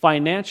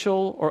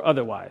 financial, or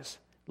otherwise.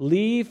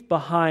 Leave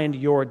behind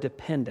your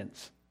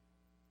dependence.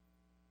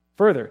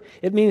 Further,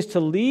 it means to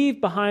leave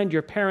behind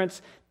your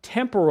parents'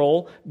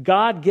 temporal,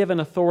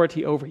 God-given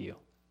authority over you.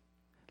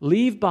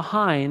 Leave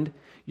behind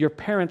your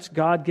parents'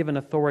 God-given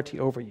authority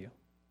over you.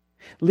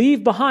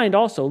 Leave behind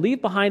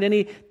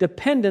any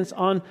dependence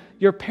on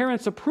your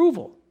parents'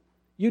 approval.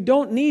 You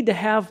don't need to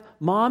have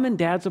mom and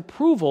dad's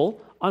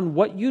approval on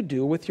what you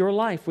do with your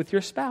life, with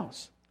your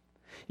spouse.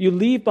 You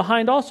leave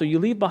behind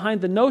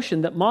the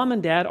notion that mom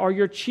and dad are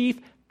your chief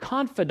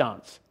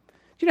confidants.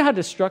 Do you know how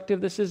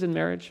destructive this is in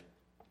marriage?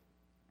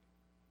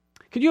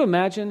 Could you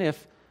imagine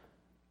if,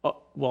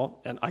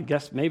 and I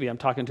guess maybe I'm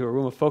talking to a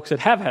room of folks that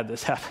have had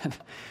this happen.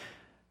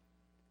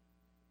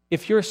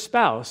 If your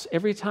spouse,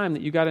 every time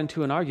that you got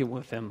into an argument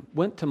with them,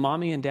 went to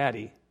mommy and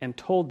daddy and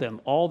told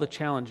them all the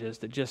challenges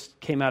that just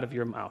came out of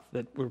your mouth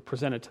that were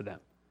presented to them,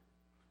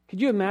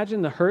 could you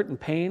imagine the hurt and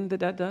pain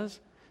that does?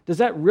 Does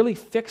that really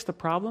fix the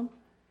problem?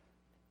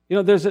 You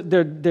know, there's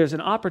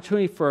an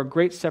opportunity for a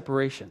great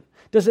separation.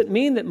 Does it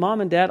mean that mom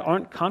and dad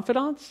aren't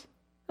confidants?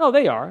 No,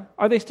 they are.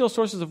 Are they still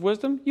sources of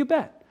wisdom? You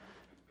bet.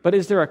 But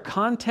is there a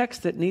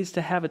context that needs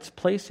to have its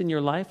place in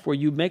your life where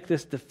you make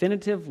this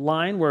definitive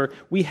line where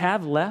we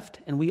have left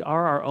and we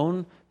are our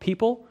own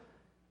people,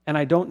 and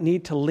I don't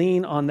need to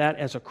lean on that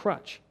as a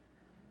crutch?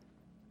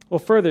 Well,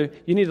 further,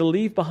 you need to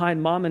leave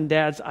behind mom and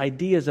dad's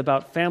ideas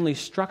about family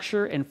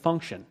structure and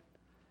function.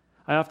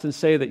 I often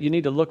say that you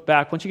need to look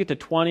back. Once you get to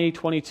 20,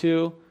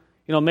 22,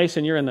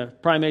 Mason, you're in the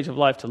prime age of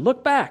life to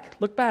look back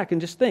and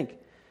just think,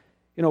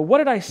 what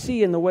did I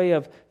see in the way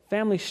of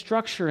family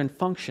structure and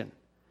function?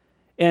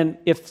 And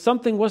if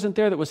something wasn't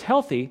there that was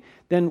healthy,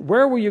 then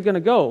where were you going to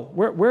go?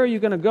 Where are you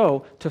going to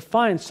go to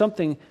find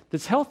something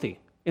that's healthy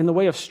in the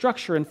way of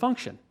structure and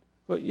function?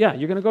 Well, yeah,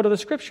 you're going to go to the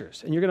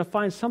Scriptures, and you're going to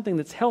find something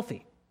that's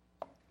healthy.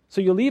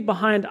 So you leave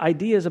behind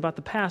ideas about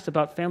the past,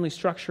 about family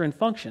structure and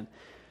function,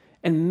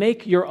 and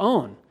make your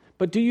own.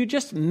 But do you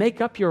just make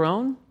up your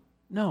own?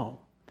 No.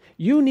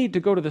 You need to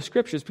go to the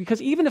Scriptures,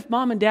 because even if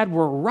mom and dad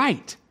were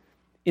right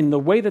in the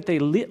way that they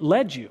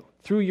led you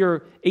through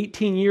your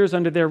 18 years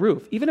under their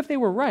roof, even if they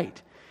were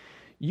right,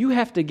 you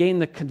have to gain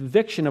the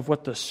conviction of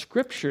what the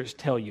Scriptures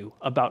tell you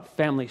about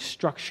family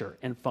structure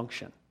and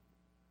function.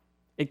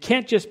 It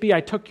can't just be, I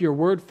took your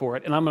word for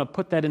it and I'm going to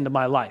put that into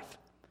my life.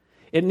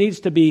 It needs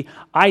to be,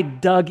 I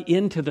dug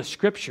into the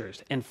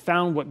Scriptures and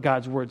found what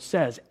God's word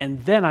says,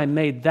 and then I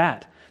made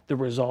that the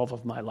resolve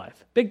of my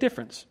life. Big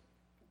difference.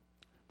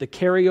 The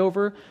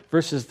carryover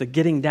versus the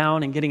getting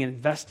down and getting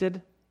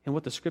invested in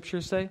what the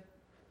Scriptures say.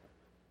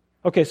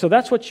 Okay, so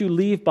that's what you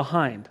leave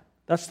behind.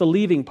 That's the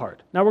leaving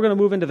part. Now we're going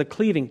to move into the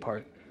cleaving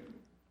part.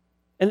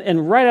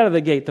 And right out of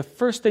the gate, the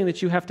first thing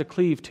that you have to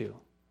cleave to.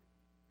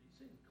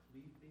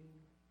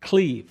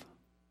 Cleave.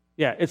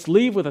 Yeah, it's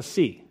leave with a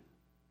C.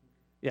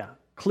 Yeah,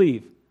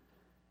 cleave.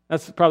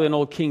 That's probably an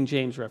old King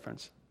James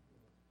reference.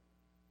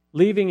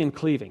 Leaving and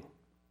cleaving.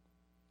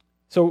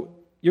 So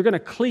you're going to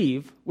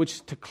cleave, which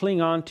is to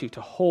cling on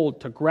to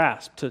hold, to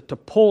grasp, to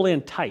pull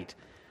in tight.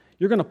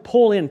 You're going to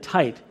pull in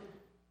tight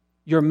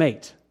your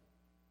mate.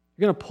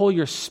 You're going to pull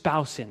your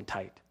spouse in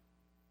tight.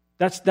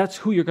 That's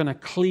who you're going to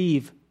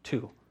cleave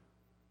to.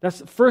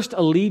 That's first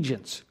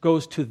allegiance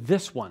goes to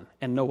this one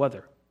and no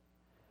other.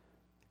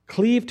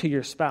 Cleave to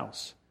your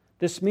spouse.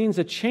 This means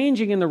a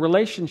changing in the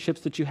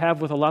relationships that you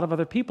have with a lot of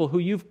other people who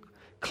you've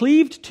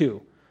cleaved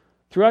to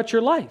throughout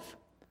your life.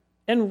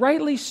 And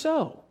rightly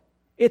so.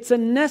 It's a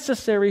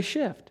necessary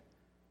shift.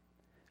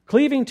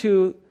 Cleaving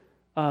to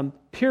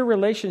peer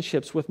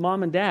relationships with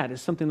mom and dad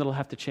is something that'll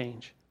have to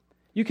change.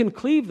 You can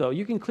cleave, though.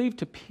 You can cleave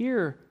to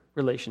peer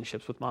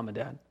relationships with mom and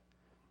dad.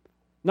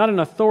 Not an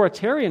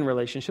authoritarian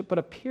relationship, but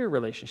a peer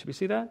relationship. You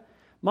see that?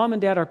 Mom and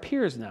dad are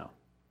peers now.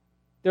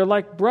 They're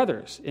like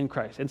brothers in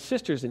Christ and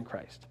sisters in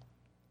Christ.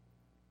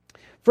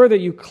 Further,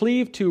 you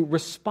cleave to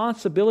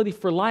responsibility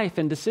for life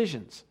and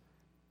decisions.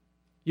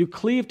 You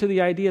cleave to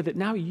the idea that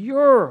now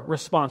you're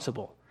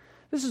responsible.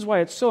 This is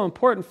why it's so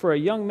important for a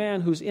young man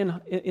who's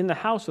in the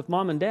house with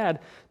mom and dad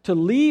to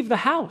leave the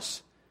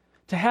house,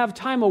 to have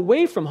time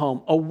away from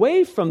home,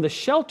 away from the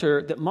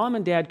shelter that mom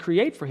and dad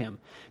create for him.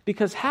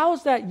 Because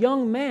how's that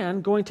young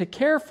man going to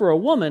care for a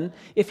woman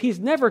if he's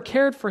never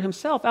cared for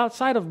himself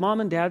outside of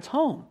mom and dad's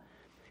home?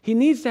 He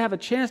needs to have a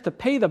chance to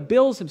pay the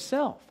bills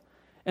himself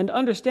and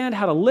understand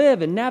how to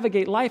live and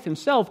navigate life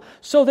himself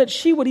so that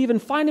she would even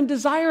find him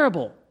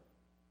desirable.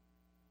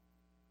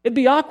 It'd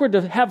be awkward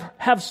to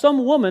have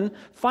some woman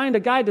find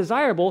a guy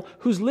desirable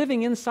who's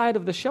living inside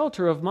of the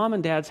shelter of mom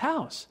and dad's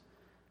house.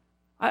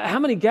 How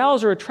many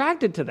gals are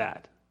attracted to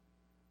that?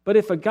 But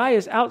if a guy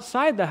is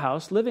outside the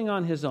house, living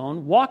on his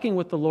own, walking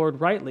with the Lord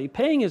rightly,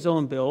 paying his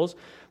own bills,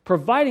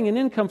 providing an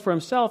income for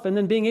himself, and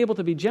then being able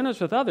to be generous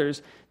with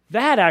others,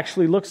 that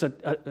actually looks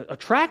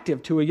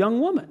attractive to a young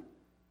woman.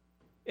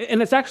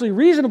 And it's actually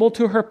reasonable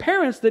to her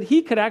parents that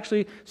he could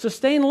actually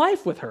sustain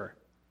life with her.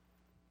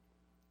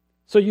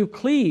 So you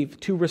cleave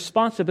to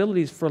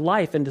responsibilities for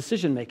life and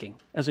decision-making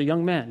as a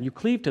young man. You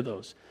cleave to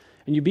those,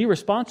 and you be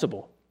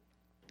responsible.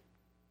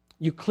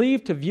 You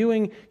cleave to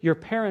viewing your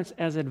parents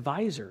as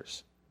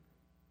advisors.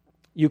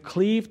 You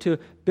cleave to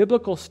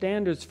biblical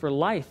standards for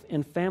life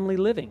and family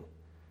living,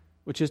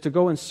 which is to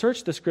go and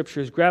search the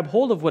Scriptures, grab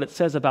hold of what it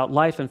says about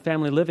life and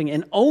family living,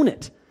 and own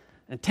it,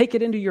 and take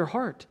it into your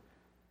heart.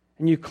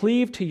 And you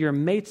cleave to your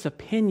mate's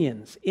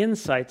opinions,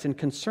 insights, and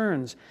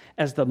concerns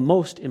as the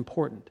most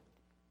important.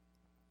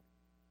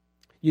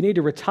 You need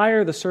to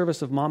retire the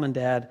service of mom and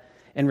dad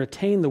and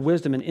retain the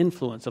wisdom and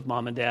influence of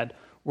mom and dad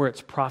where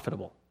it's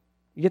profitable.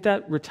 You get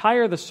that?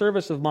 Retire the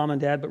service of mom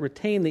and dad, but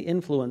retain the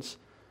influence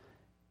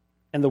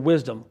and the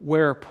wisdom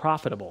where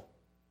profitable.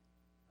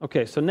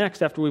 Okay, so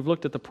next, after we've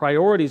looked at the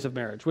priorities of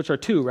marriage, which are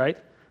two, right?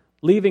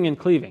 Leaving and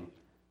cleaving.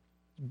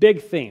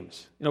 Big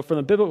themes.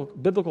 From the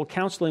biblical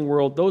counseling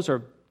world, those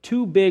are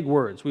two big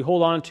words we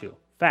hold on to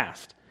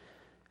fast.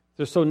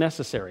 They're so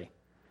necessary.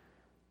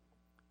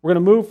 We're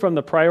going to move from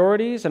the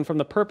priorities and from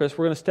the purpose,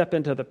 we're going to step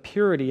into the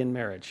purity in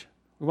marriage.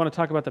 We want to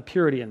talk about the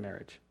purity in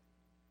marriage.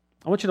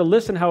 I want you to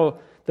listen how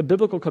the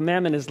biblical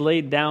commandment is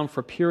laid down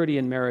for purity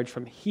in marriage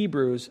from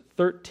Hebrews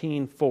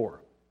 13:4.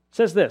 It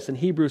says this in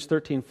Hebrews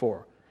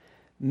 13:4.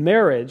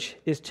 Marriage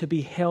is to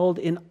be held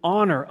in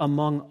honor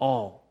among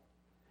all,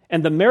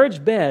 and the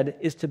marriage bed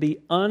is to be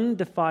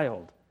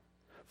undefiled.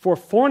 For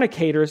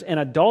fornicators and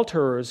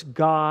adulterers,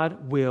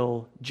 God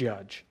will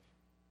judge.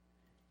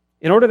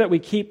 In order that we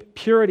keep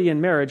purity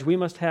in marriage, we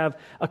must have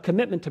a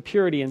commitment to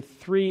purity in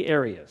 3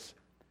 areas.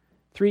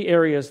 3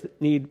 areas that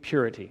need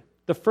purity.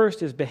 The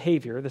first is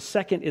behavior, the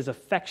second is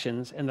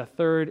affections, and the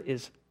third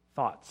is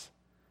thoughts.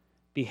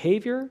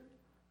 Behavior,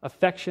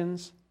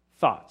 affections,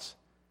 thoughts.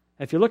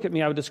 If you look at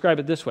me, I would describe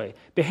it this way.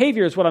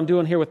 Behavior is what I'm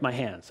doing here with my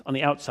hands on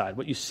the outside,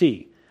 what you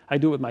see. I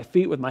do it with my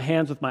feet, with my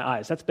hands, with my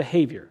eyes. That's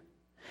behavior.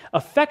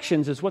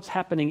 Affections is what's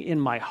happening in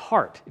my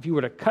heart. If you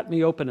were to cut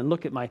me open and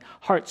look at my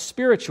heart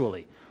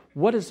spiritually,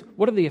 what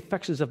are the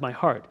affections of my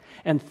heart?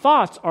 And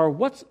thoughts are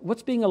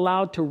what's being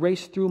allowed to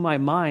race through my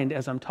mind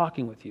as I'm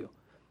talking with you.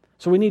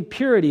 So we need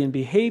purity in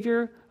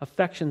behavior,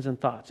 affections, and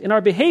thoughts. In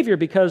our behavior,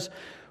 because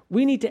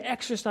we need to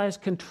exercise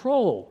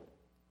control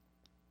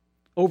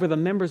over the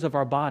members of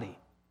our body,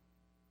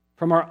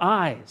 from our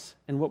eyes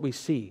and what we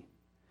see,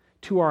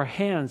 to our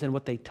hands and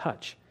what they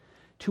touch,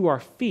 to our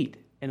feet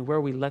and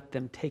where we let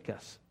them take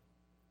us.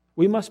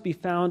 We must be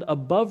found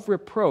above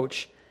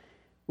reproach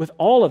with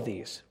all of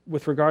these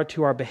with regard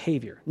to our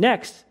behavior.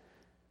 Next,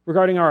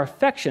 regarding our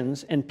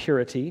affections and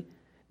purity,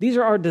 these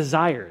are our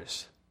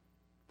desires,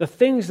 the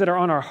things that are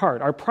on our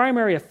heart. Our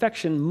primary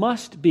affection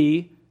must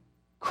be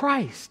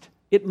Christ.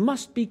 It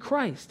must be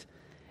Christ.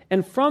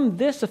 And from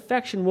this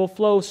affection will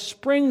flow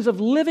springs of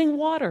living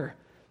water.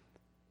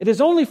 It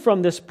is only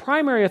from this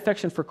primary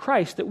affection for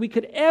Christ that we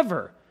could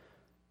ever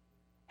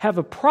have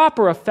a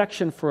proper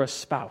affection for a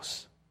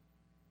spouse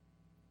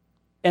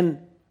and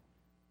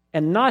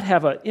not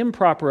have an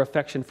improper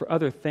affection for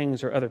other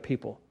things or other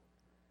people.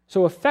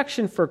 So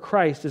affection for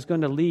Christ is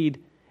going to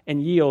lead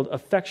and yield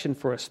affection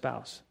for a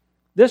spouse.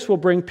 This will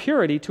bring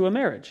purity to a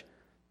marriage.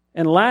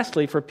 And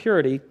lastly, for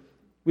purity,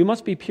 we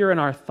must be pure in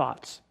our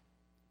thoughts.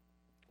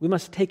 We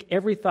must take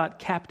every thought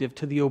captive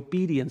to the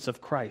obedience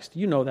of Christ.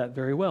 You know that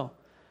very well.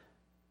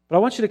 But I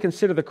want you to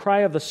consider the cry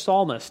of the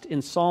psalmist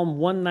in Psalm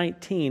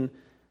 119,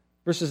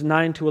 verses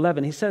 9 to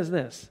 11. He says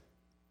this,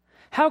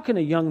 "How can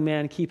a young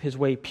man keep his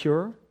way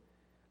pure?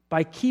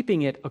 By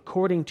keeping it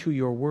according to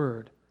your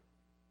word.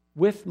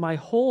 With my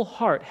whole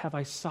heart have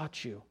I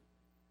sought you.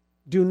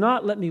 Do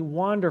not let me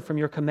wander from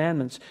your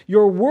commandments.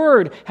 Your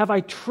word have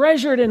I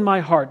treasured in my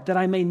heart, that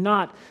I may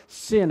not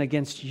sin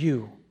against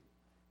you."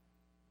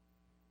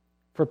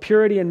 For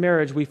purity in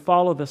marriage, we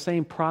follow the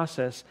same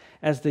process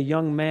as the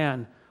young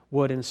man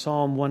would in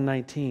Psalm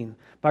 119,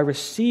 by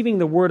receiving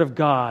the word of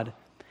God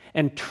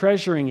and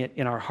treasuring it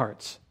in our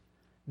hearts.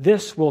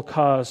 This will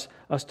cause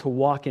us to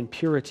walk in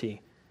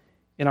purity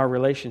in our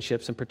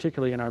relationships, and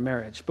particularly in our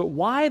marriage. But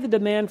why the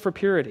demand for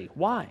purity?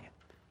 Why?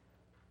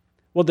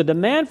 Well, the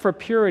demand for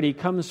purity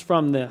comes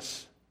from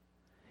this.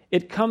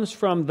 It comes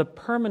from the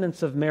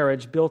permanence of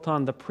marriage built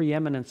on the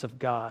preeminence of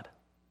God.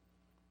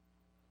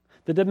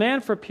 The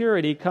demand for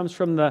purity comes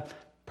from the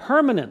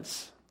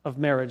permanence of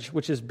marriage,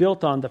 which is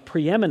built on the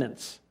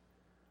preeminence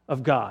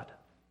of God.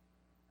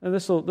 And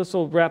this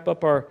will wrap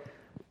up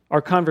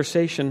our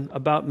conversation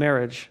about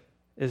marriage,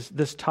 is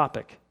this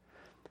topic.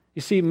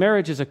 You see,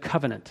 marriage is a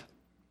covenant.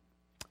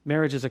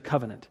 Marriage is a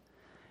covenant.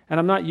 And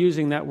I'm not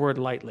using that word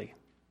lightly.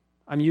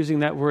 I'm using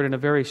that word in a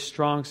very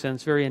strong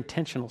sense, very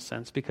intentional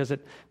sense, because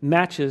it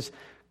matches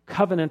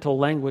covenantal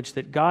language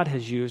that God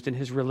has used in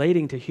his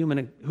relating to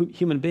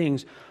human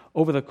beings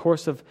over the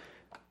course of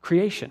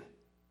creation.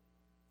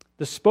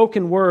 The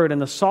spoken word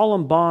and the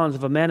solemn bonds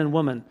of a man and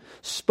woman,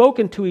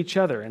 spoken to each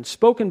other and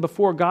spoken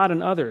before God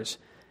and others,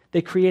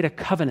 they create a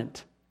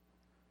covenant.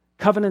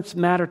 Covenants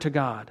matter to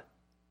God.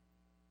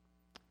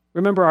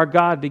 Remember, our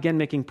God began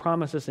making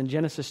promises in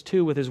Genesis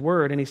 2 with his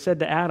word, and he said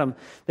to Adam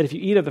that if you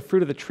eat of the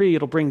fruit of the tree,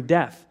 it'll bring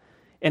death.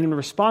 And in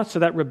response to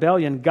that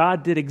rebellion,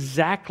 God did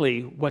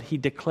exactly what he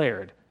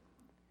declared.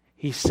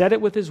 He said it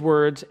with his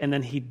words, and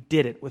then he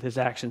did it with his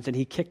actions, and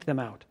he kicked them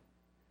out.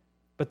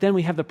 But then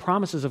we have the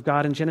promises of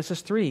God in Genesis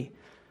 3,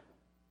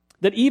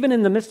 that even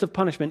in the midst of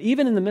punishment,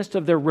 even in the midst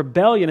of their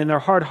rebellion and their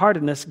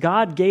hard-heartedness,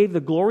 God gave the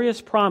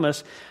glorious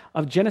promise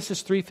of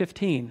Genesis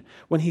 3:15,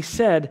 when he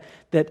said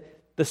that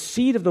the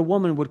seed of the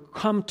woman would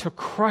come to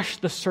crush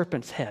the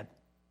serpent's head.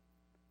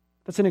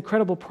 That's an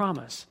incredible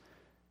promise.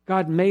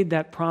 God made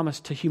that promise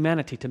to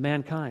humanity, to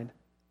mankind.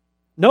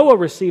 Noah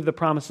received the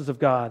promises of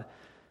God,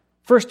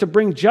 first to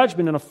bring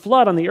judgment and a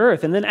flood on the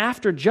earth, and then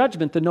after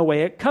judgment, the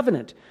Noahic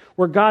covenant,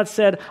 where God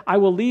said, "I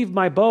will leave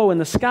my bow in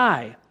the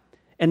sky,"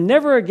 and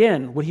never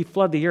again would he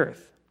flood the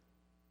earth.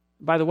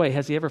 By the way,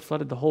 has he ever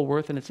flooded the whole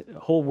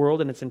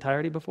world in its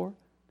entirety before?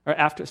 Or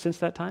since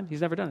that time?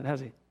 He's never done it,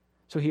 has he?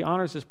 So he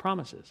honors his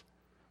promises,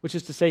 which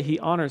is to say he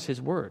honors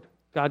his word.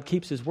 God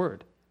keeps his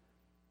word.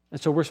 And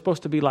so we're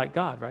supposed to be like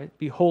God, right?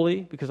 Be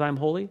holy because I'm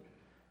holy.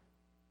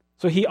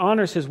 So he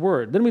honors his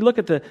word. Then we look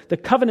at the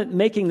covenant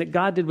making that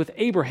God did with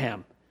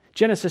Abraham.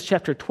 Genesis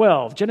chapter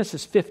 12,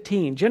 Genesis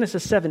 15,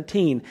 Genesis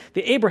 17,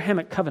 the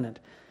Abrahamic covenant.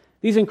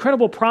 These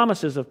incredible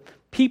promises of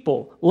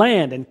people,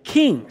 land, and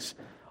kings,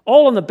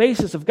 all on the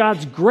basis of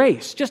God's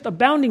grace, just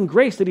abounding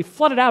grace that he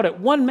flooded out at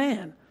one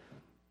man.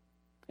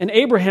 And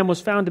Abraham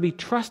was found to be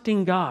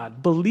trusting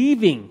God,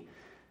 believing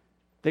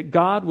that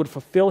God would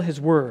fulfill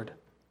his word.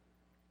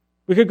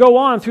 We could go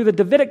on through the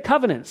Davidic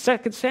covenant,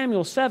 2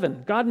 Samuel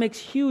 7. God makes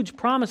huge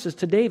promises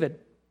to David.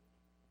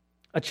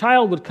 A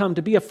child would come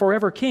to be a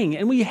forever king,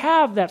 and we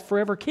have that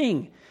forever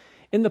king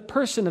in the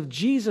person of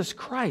Jesus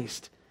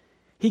Christ.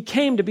 He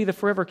came to be the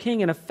forever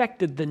king and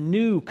effected the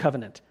new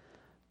covenant,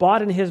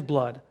 bought in his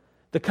blood,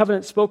 the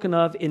covenant spoken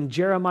of in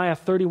Jeremiah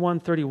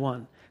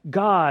 31:31.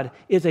 God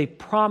is a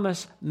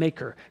promise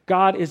maker.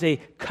 God is a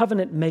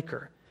covenant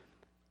maker.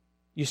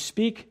 You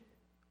speak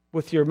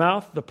with your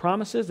mouth the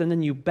promises, and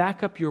then you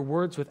back up your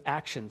words with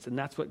actions, and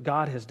that's what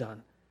God has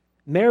done.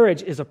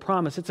 Marriage is a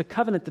promise. It's a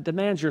covenant that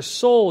demands your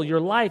soul, your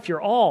life,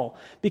 your all,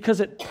 because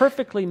it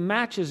perfectly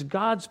matches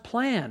God's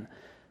plan.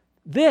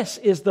 This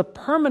is the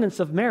permanence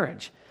of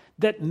marriage,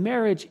 that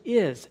marriage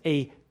is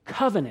a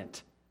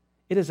covenant.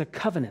 It is a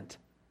covenant.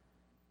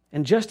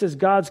 And just as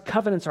God's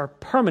covenants are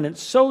permanent,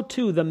 so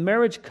too the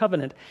marriage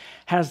covenant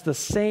has the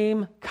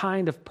same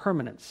kind of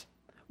permanence.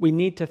 We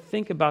need to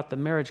think about the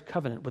marriage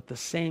covenant with the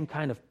same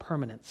kind of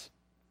permanence.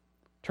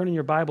 Turn in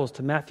your Bibles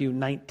to Matthew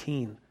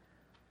 19.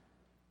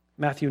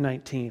 Matthew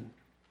 19.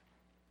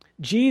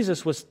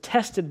 Jesus was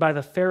tested by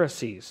the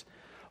Pharisees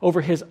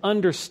over his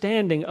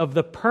understanding of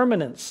the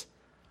permanence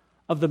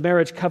of the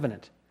marriage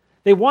covenant.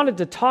 They wanted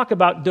to talk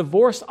about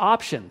divorce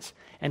options,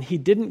 and he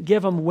didn't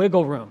give them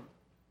wiggle room.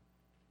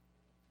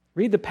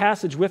 Read the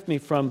passage with me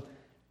from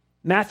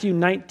Matthew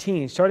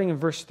 19, starting in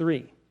verse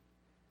 3.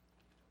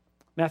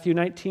 Matthew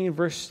 19,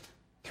 verse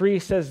 3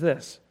 says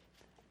this.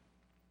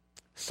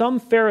 Some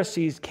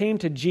Pharisees came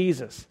to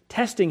Jesus,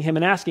 testing him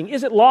and asking,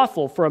 "Is it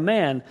lawful for a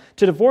man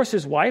to divorce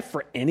his wife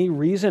for any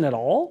reason at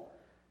all?"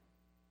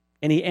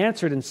 And he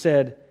answered and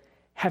said,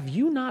 "Have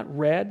you not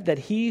read that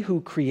he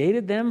who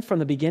created them from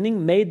the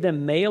beginning made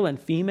them male and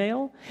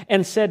female,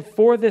 and said,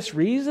 'For this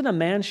reason a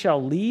man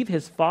shall leave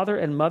his father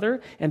and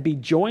mother and be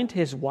joined to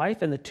his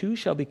wife, and the two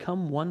shall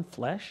become one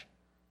flesh'?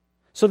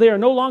 So they are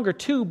no longer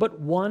two,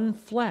 but one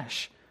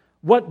flesh.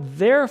 What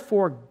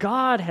therefore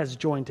God has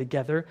joined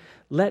together,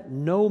 let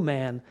no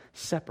man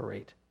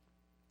separate."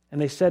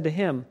 And they said to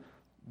him,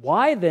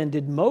 "Why then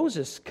did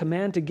Moses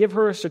command to give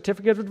her a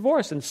certificate of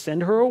divorce and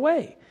send her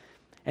away?"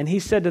 And he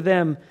said to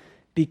them,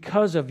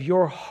 "Because of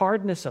your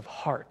hardness of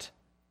heart,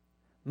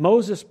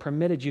 Moses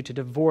permitted you to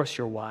divorce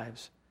your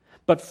wives.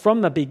 But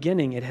from the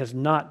beginning it has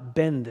not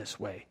been this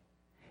way.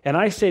 And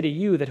I say to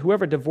you that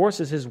whoever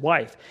divorces his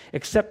wife,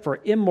 except for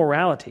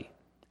immorality,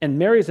 and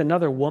marries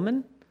another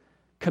woman,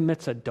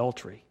 commits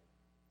adultery."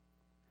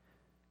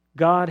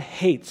 God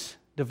hates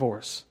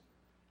divorce.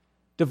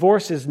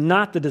 Divorce is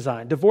not the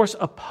design. Divorce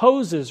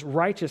opposes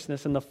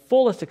righteousness and the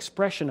fullest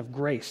expression of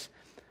grace,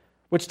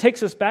 which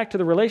takes us back to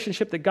the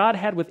relationship that God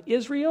had with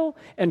Israel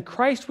and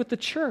Christ with the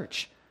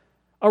church.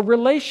 A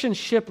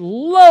relationship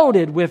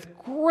loaded with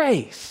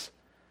grace.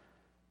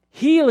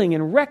 Healing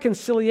and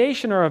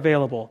reconciliation are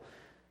available.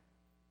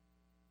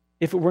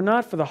 If it were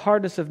not for the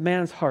hardness of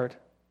man's heart,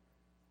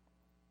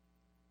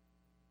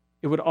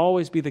 it would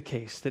always be the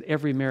case that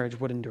every marriage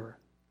would endure.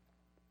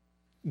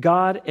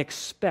 God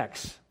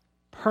expects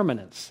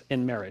permanence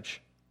in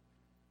marriage.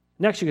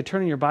 Next, you could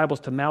turn in your Bibles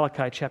to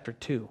Malachi chapter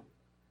 2.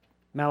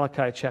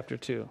 Malachi chapter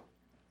 2.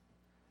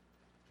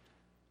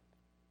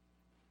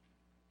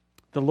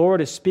 The Lord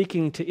is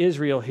speaking to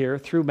Israel here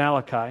through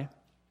Malachi.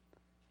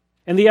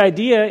 And the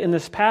idea in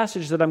this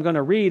passage that I'm going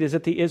to read is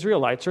that the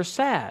Israelites are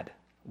sad.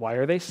 Why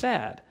are they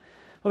sad?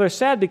 Well, they're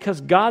sad because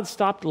God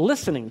stopped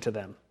listening to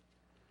them.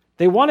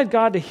 They wanted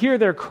God to hear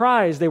their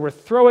cries. They were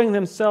throwing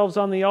themselves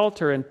on the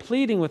altar and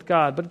pleading with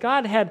God. But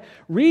God had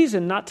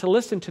reason not to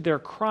listen to their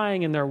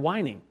crying and their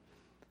whining.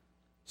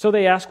 So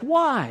they ask,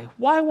 why?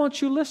 Why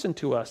won't you listen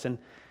to us? And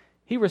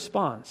he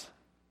responds.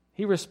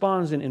 He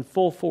responds in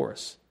full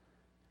force.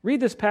 Read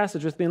this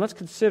passage with me and let's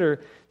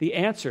consider the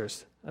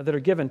answers that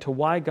are given to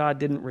why God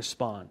didn't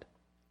respond.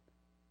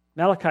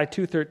 Malachi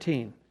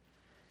 2:13.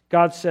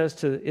 God says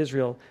to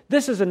Israel,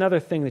 "This is another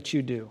thing that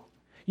you do.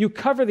 You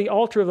cover the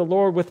altar of the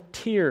Lord with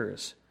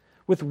tears,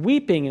 with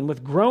weeping and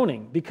with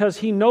groaning, because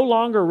he no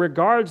longer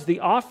regards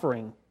the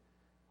offering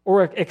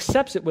or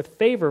accepts it with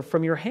favor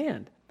from your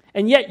hand.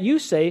 And yet you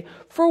say,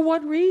 'For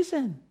what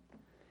reason?'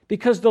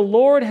 Because the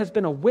Lord has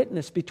been a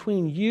witness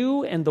between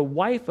you and the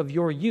wife of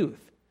your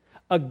youth,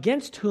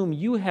 against whom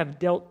you have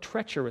dealt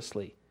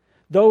treacherously,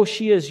 though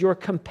she is your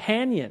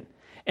companion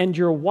and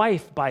your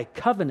wife by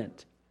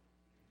covenant.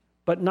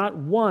 But not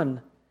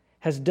one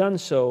has done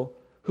so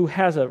who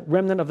has a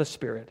remnant of the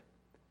Spirit.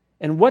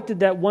 And what did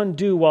that one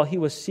do while he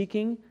was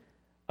seeking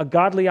a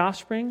godly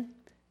offspring?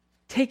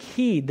 Take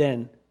heed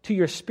then to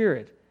your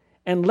spirit,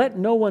 and let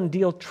no one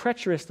deal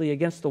treacherously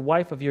against the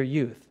wife of your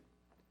youth.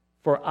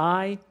 For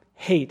I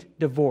hate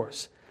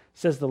divorce,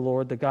 says the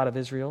Lord, the God of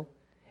Israel,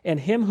 and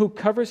him who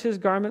covers his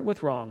garment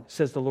with wrong,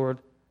 says the Lord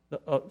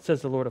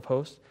of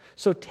hosts.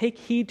 So take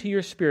heed to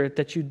your spirit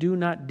that you do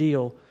not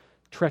deal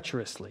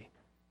treacherously."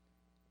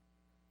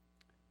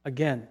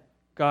 Again,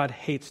 God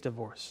hates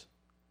divorce.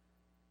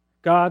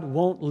 God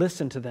won't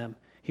listen to them.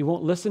 He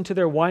won't listen to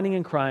their whining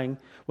and crying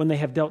when they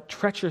have dealt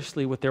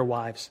treacherously with their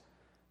wives.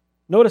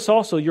 Notice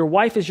also, your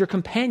wife is your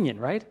companion,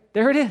 right?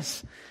 There it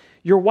is.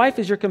 Your wife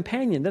is your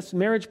companion. That's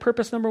marriage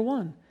purpose number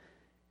one.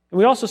 And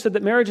we also said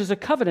that marriage is a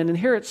covenant, and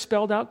here it's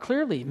spelled out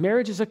clearly.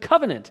 Marriage is a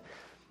covenant.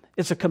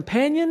 It's a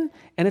companion,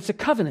 and it's a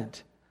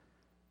covenant.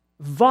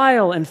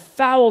 Vile and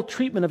foul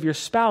treatment of your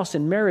spouse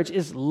in marriage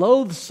is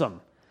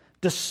loathsome,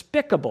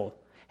 despicable,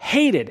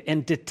 hated,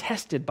 and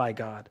detested by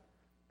God.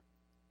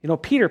 You know,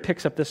 Peter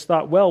picks up this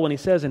thought well when he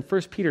says in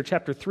 1 Peter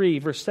chapter 3,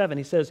 verse 7,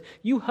 he says,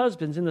 "You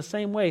husbands, in the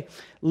same way,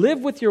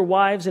 live with your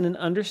wives in an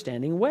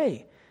understanding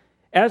way,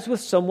 as with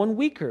someone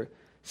weaker,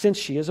 since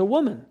she is a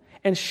woman,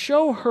 and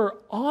show her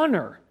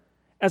honor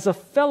as a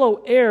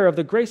fellow heir of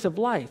the grace of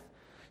life,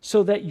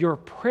 so that your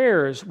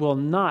prayers will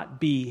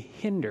not be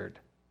hindered."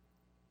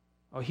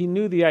 Oh, he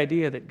knew the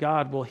idea that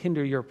God will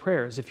hinder your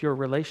prayers if your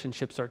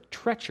relationships are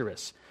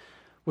treacherous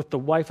with the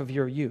wife of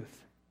your youth.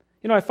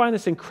 You know, I find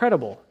this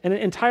incredible and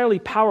entirely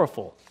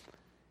powerful.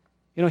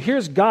 You know,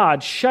 here's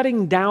God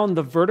shutting down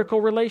the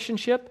vertical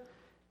relationship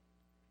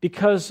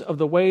because of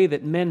the way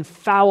that men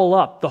foul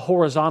up the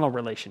horizontal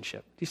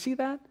relationship. Do you see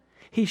that?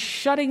 He's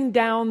shutting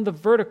down the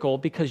vertical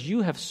because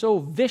you have so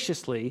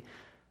viciously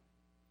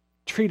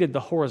treated the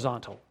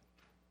horizontal.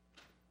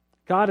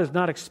 God is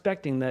not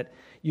expecting that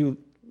you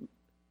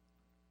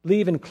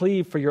leave and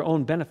cleave for your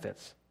own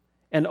benefits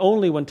and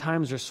only when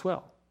times are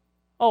swell.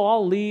 Oh,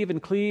 I'll leave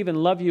and cleave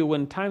and love you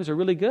when times are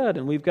really good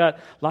and we've got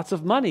lots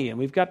of money and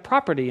we've got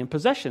property and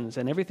possessions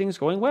and everything's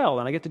going well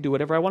and I get to do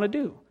whatever I want to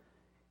do.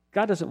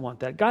 God doesn't want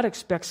that. God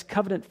expects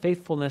covenant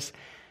faithfulness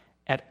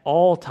at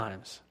all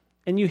times.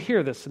 And you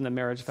hear this in the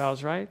marriage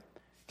vows, right?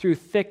 Through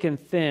thick and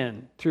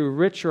thin, through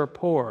rich or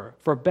poor,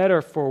 for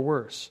better, for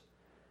worse.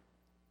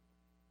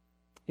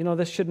 You know,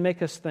 this should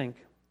make us think,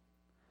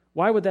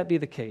 why would that be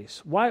the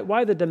case?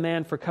 Why the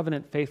demand for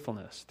covenant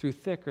faithfulness through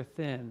thick or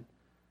thin,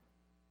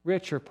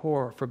 rich or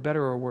poor, for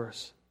better or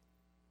worse?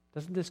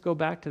 Doesn't this go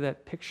back to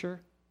that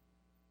picture,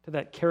 to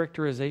that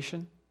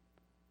characterization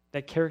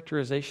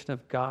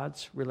of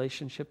God's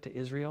relationship to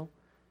Israel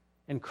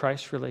and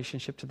Christ's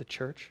relationship to the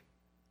church?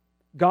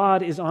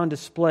 God is on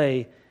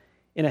display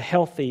in a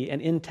healthy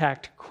and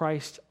intact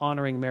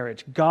Christ-honoring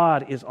marriage.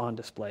 God is on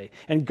display,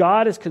 and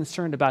God is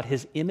concerned about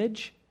his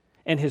image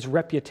and his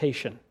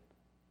reputation.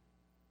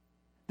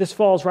 This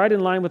falls right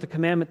in line with the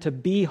commandment to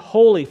be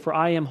holy, for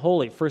I am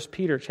holy. 1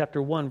 Peter chapter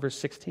 1, verse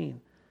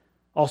 16.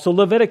 Also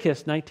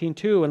Leviticus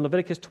 19:2 and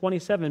Leviticus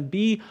 27,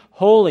 be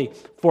holy,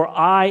 for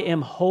I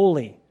am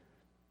holy.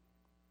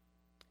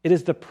 It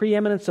is the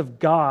preeminence of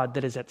God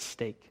that is at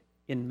stake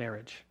in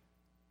marriage.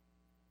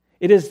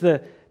 It is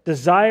the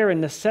desire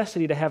and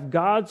necessity to have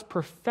God's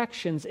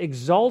perfections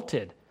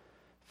exalted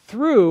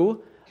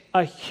through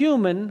a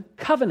human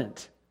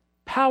covenant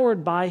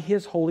powered by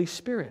his Holy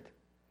Spirit.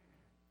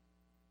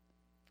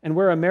 And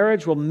where a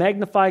marriage will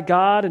magnify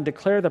God and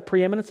declare the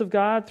preeminence of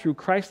God through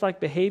Christ-like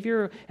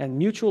behavior and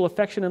mutual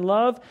affection and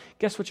love,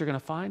 guess what you're going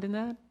to find in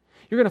that?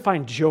 You're going to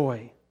find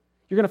joy.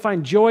 You're going to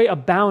find joy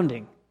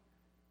abounding.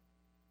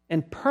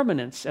 And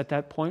permanence at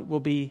that point will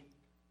be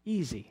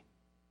easy,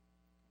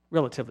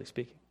 relatively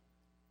speaking.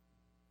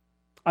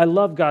 I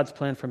love God's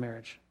plan for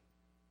marriage.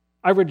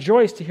 I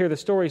rejoice to hear the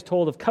stories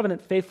told of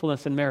covenant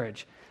faithfulness in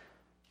marriage.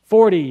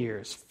 40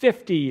 years,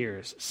 50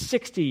 years,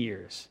 60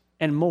 years,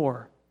 and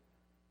more.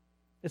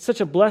 It's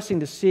such a blessing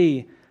to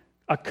see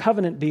a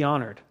covenant be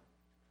honored.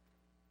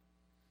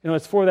 You know,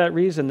 it's for that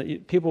reason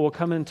that people will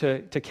come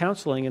into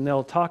counseling and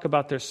they'll talk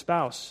about their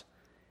spouse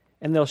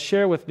and they'll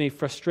share with me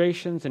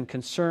frustrations and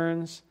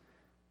concerns.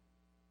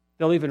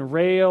 They'll even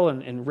rail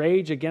and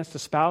rage against a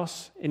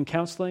spouse in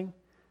counseling.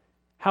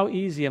 How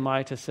easy am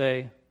I to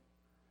say,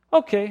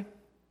 okay,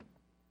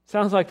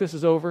 sounds like this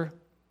is over.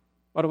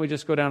 Why don't we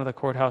just go down to the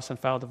courthouse and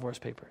file divorce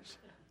papers?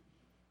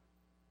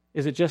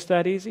 Is it just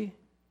that easy?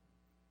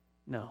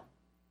 No.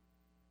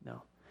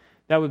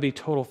 That would be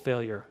total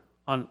failure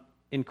on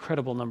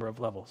incredible number of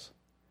levels.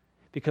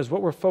 Because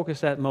what we're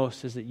focused at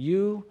most is that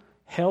you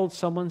held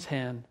someone's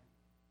hand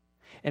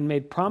and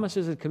made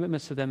promises and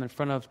commitments to them in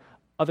front of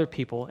other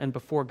people and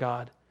before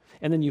God.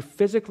 And then you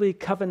physically,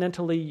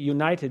 covenantally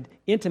united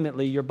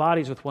intimately your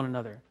bodies with one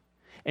another.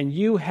 And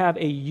you have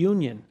a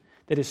union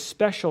that is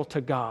special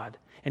to God.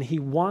 And he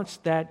wants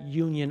that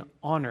union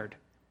honored.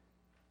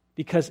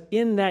 Because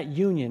in that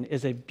union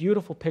is a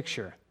beautiful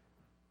picture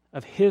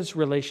of his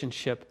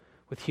relationship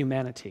with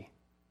humanity,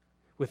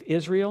 with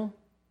Israel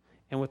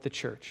and with the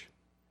church.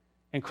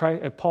 And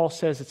Paul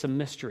says it's a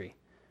mystery,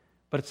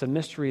 but it's a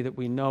mystery that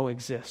we know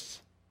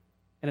exists.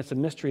 And it's a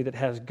mystery that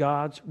has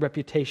God's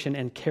reputation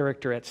and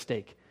character at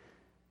stake.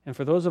 And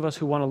for those of us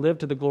who want to live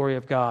to the glory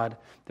of God,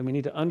 then we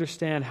need to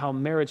understand how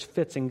marriage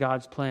fits in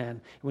God's plan.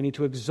 And we need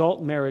to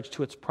exalt marriage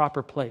to its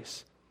proper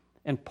place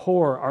and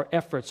pour our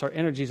efforts, our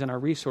energies, and our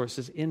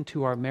resources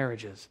into our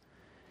marriages.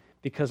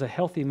 Because a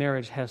healthy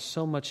marriage has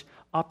so much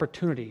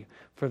opportunity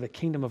for the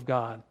kingdom of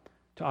God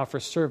to offer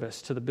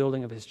service to the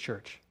building of his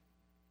church.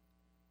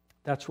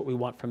 That's what we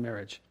want from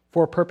marriage.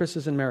 4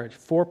 purposes in marriage.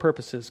 4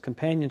 purposes: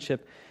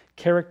 companionship,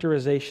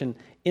 characterization,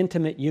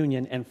 intimate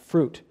union, and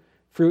fruit.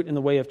 Fruit in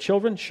the way of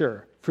children,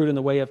 sure. Fruit in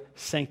the way of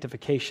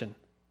sanctification.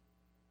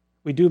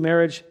 We do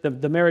marriage,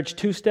 the marriage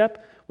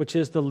two-step, which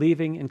is the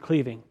leaving and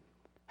cleaving.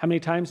 How many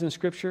times in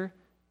Scripture?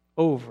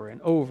 Over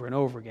and over and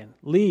over again.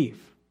 Leave,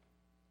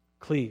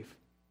 cleave.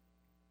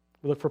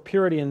 We look for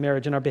purity in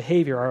marriage in our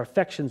behavior, our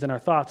affections, and our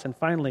thoughts. And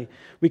finally,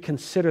 we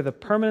consider the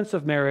permanence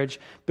of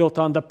marriage built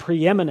on the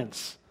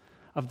preeminence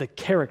of the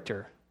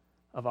character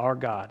of our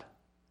God.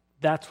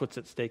 That's what's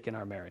at stake in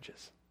our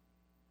marriages.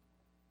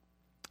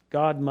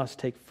 God must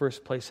take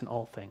first place in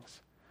all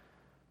things.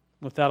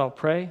 With that, I'll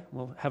pray.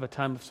 We'll have a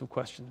time of some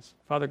questions.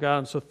 Father God,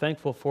 I'm so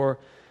thankful for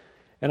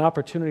an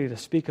opportunity to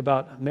speak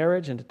about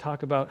marriage and to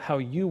talk about how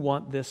you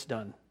want this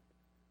done.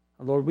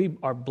 Lord, we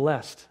are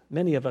blessed,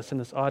 many of us in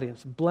this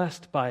audience,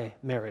 blessed by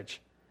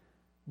marriage,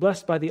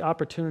 blessed by the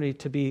opportunity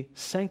to be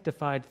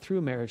sanctified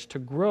through marriage, to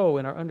grow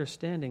in our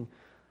understanding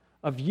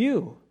of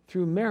you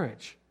through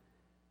marriage.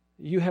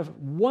 You have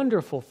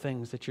wonderful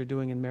things that you're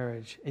doing in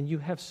marriage, and you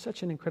have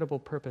such an incredible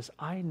purpose.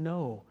 I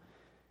know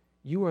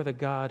you are the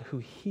God who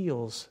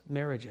heals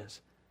marriages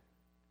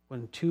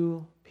when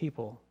two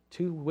people,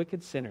 two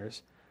wicked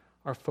sinners,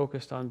 are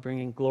focused on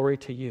bringing glory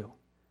to you.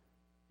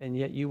 And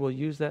yet you will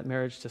use that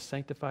marriage to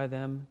sanctify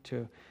them,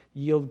 to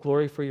yield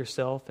glory for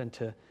yourself, and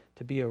to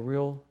be a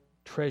real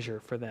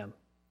treasure for them,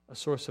 a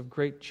source of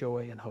great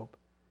joy and hope.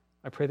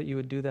 I pray that you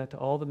would do that to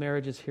all the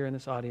marriages here in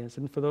this audience,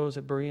 and for those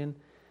at Berean,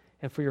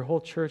 and for your whole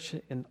church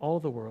in all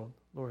the world.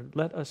 Lord,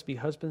 let us be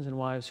husbands and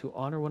wives who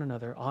honor one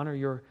another, honor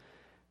your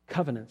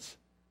covenants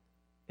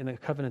in the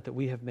covenant that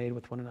we have made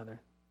with one another.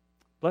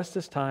 Bless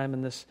this time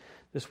and this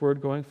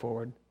word going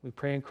forward. We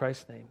pray in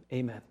Christ's name.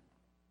 Amen.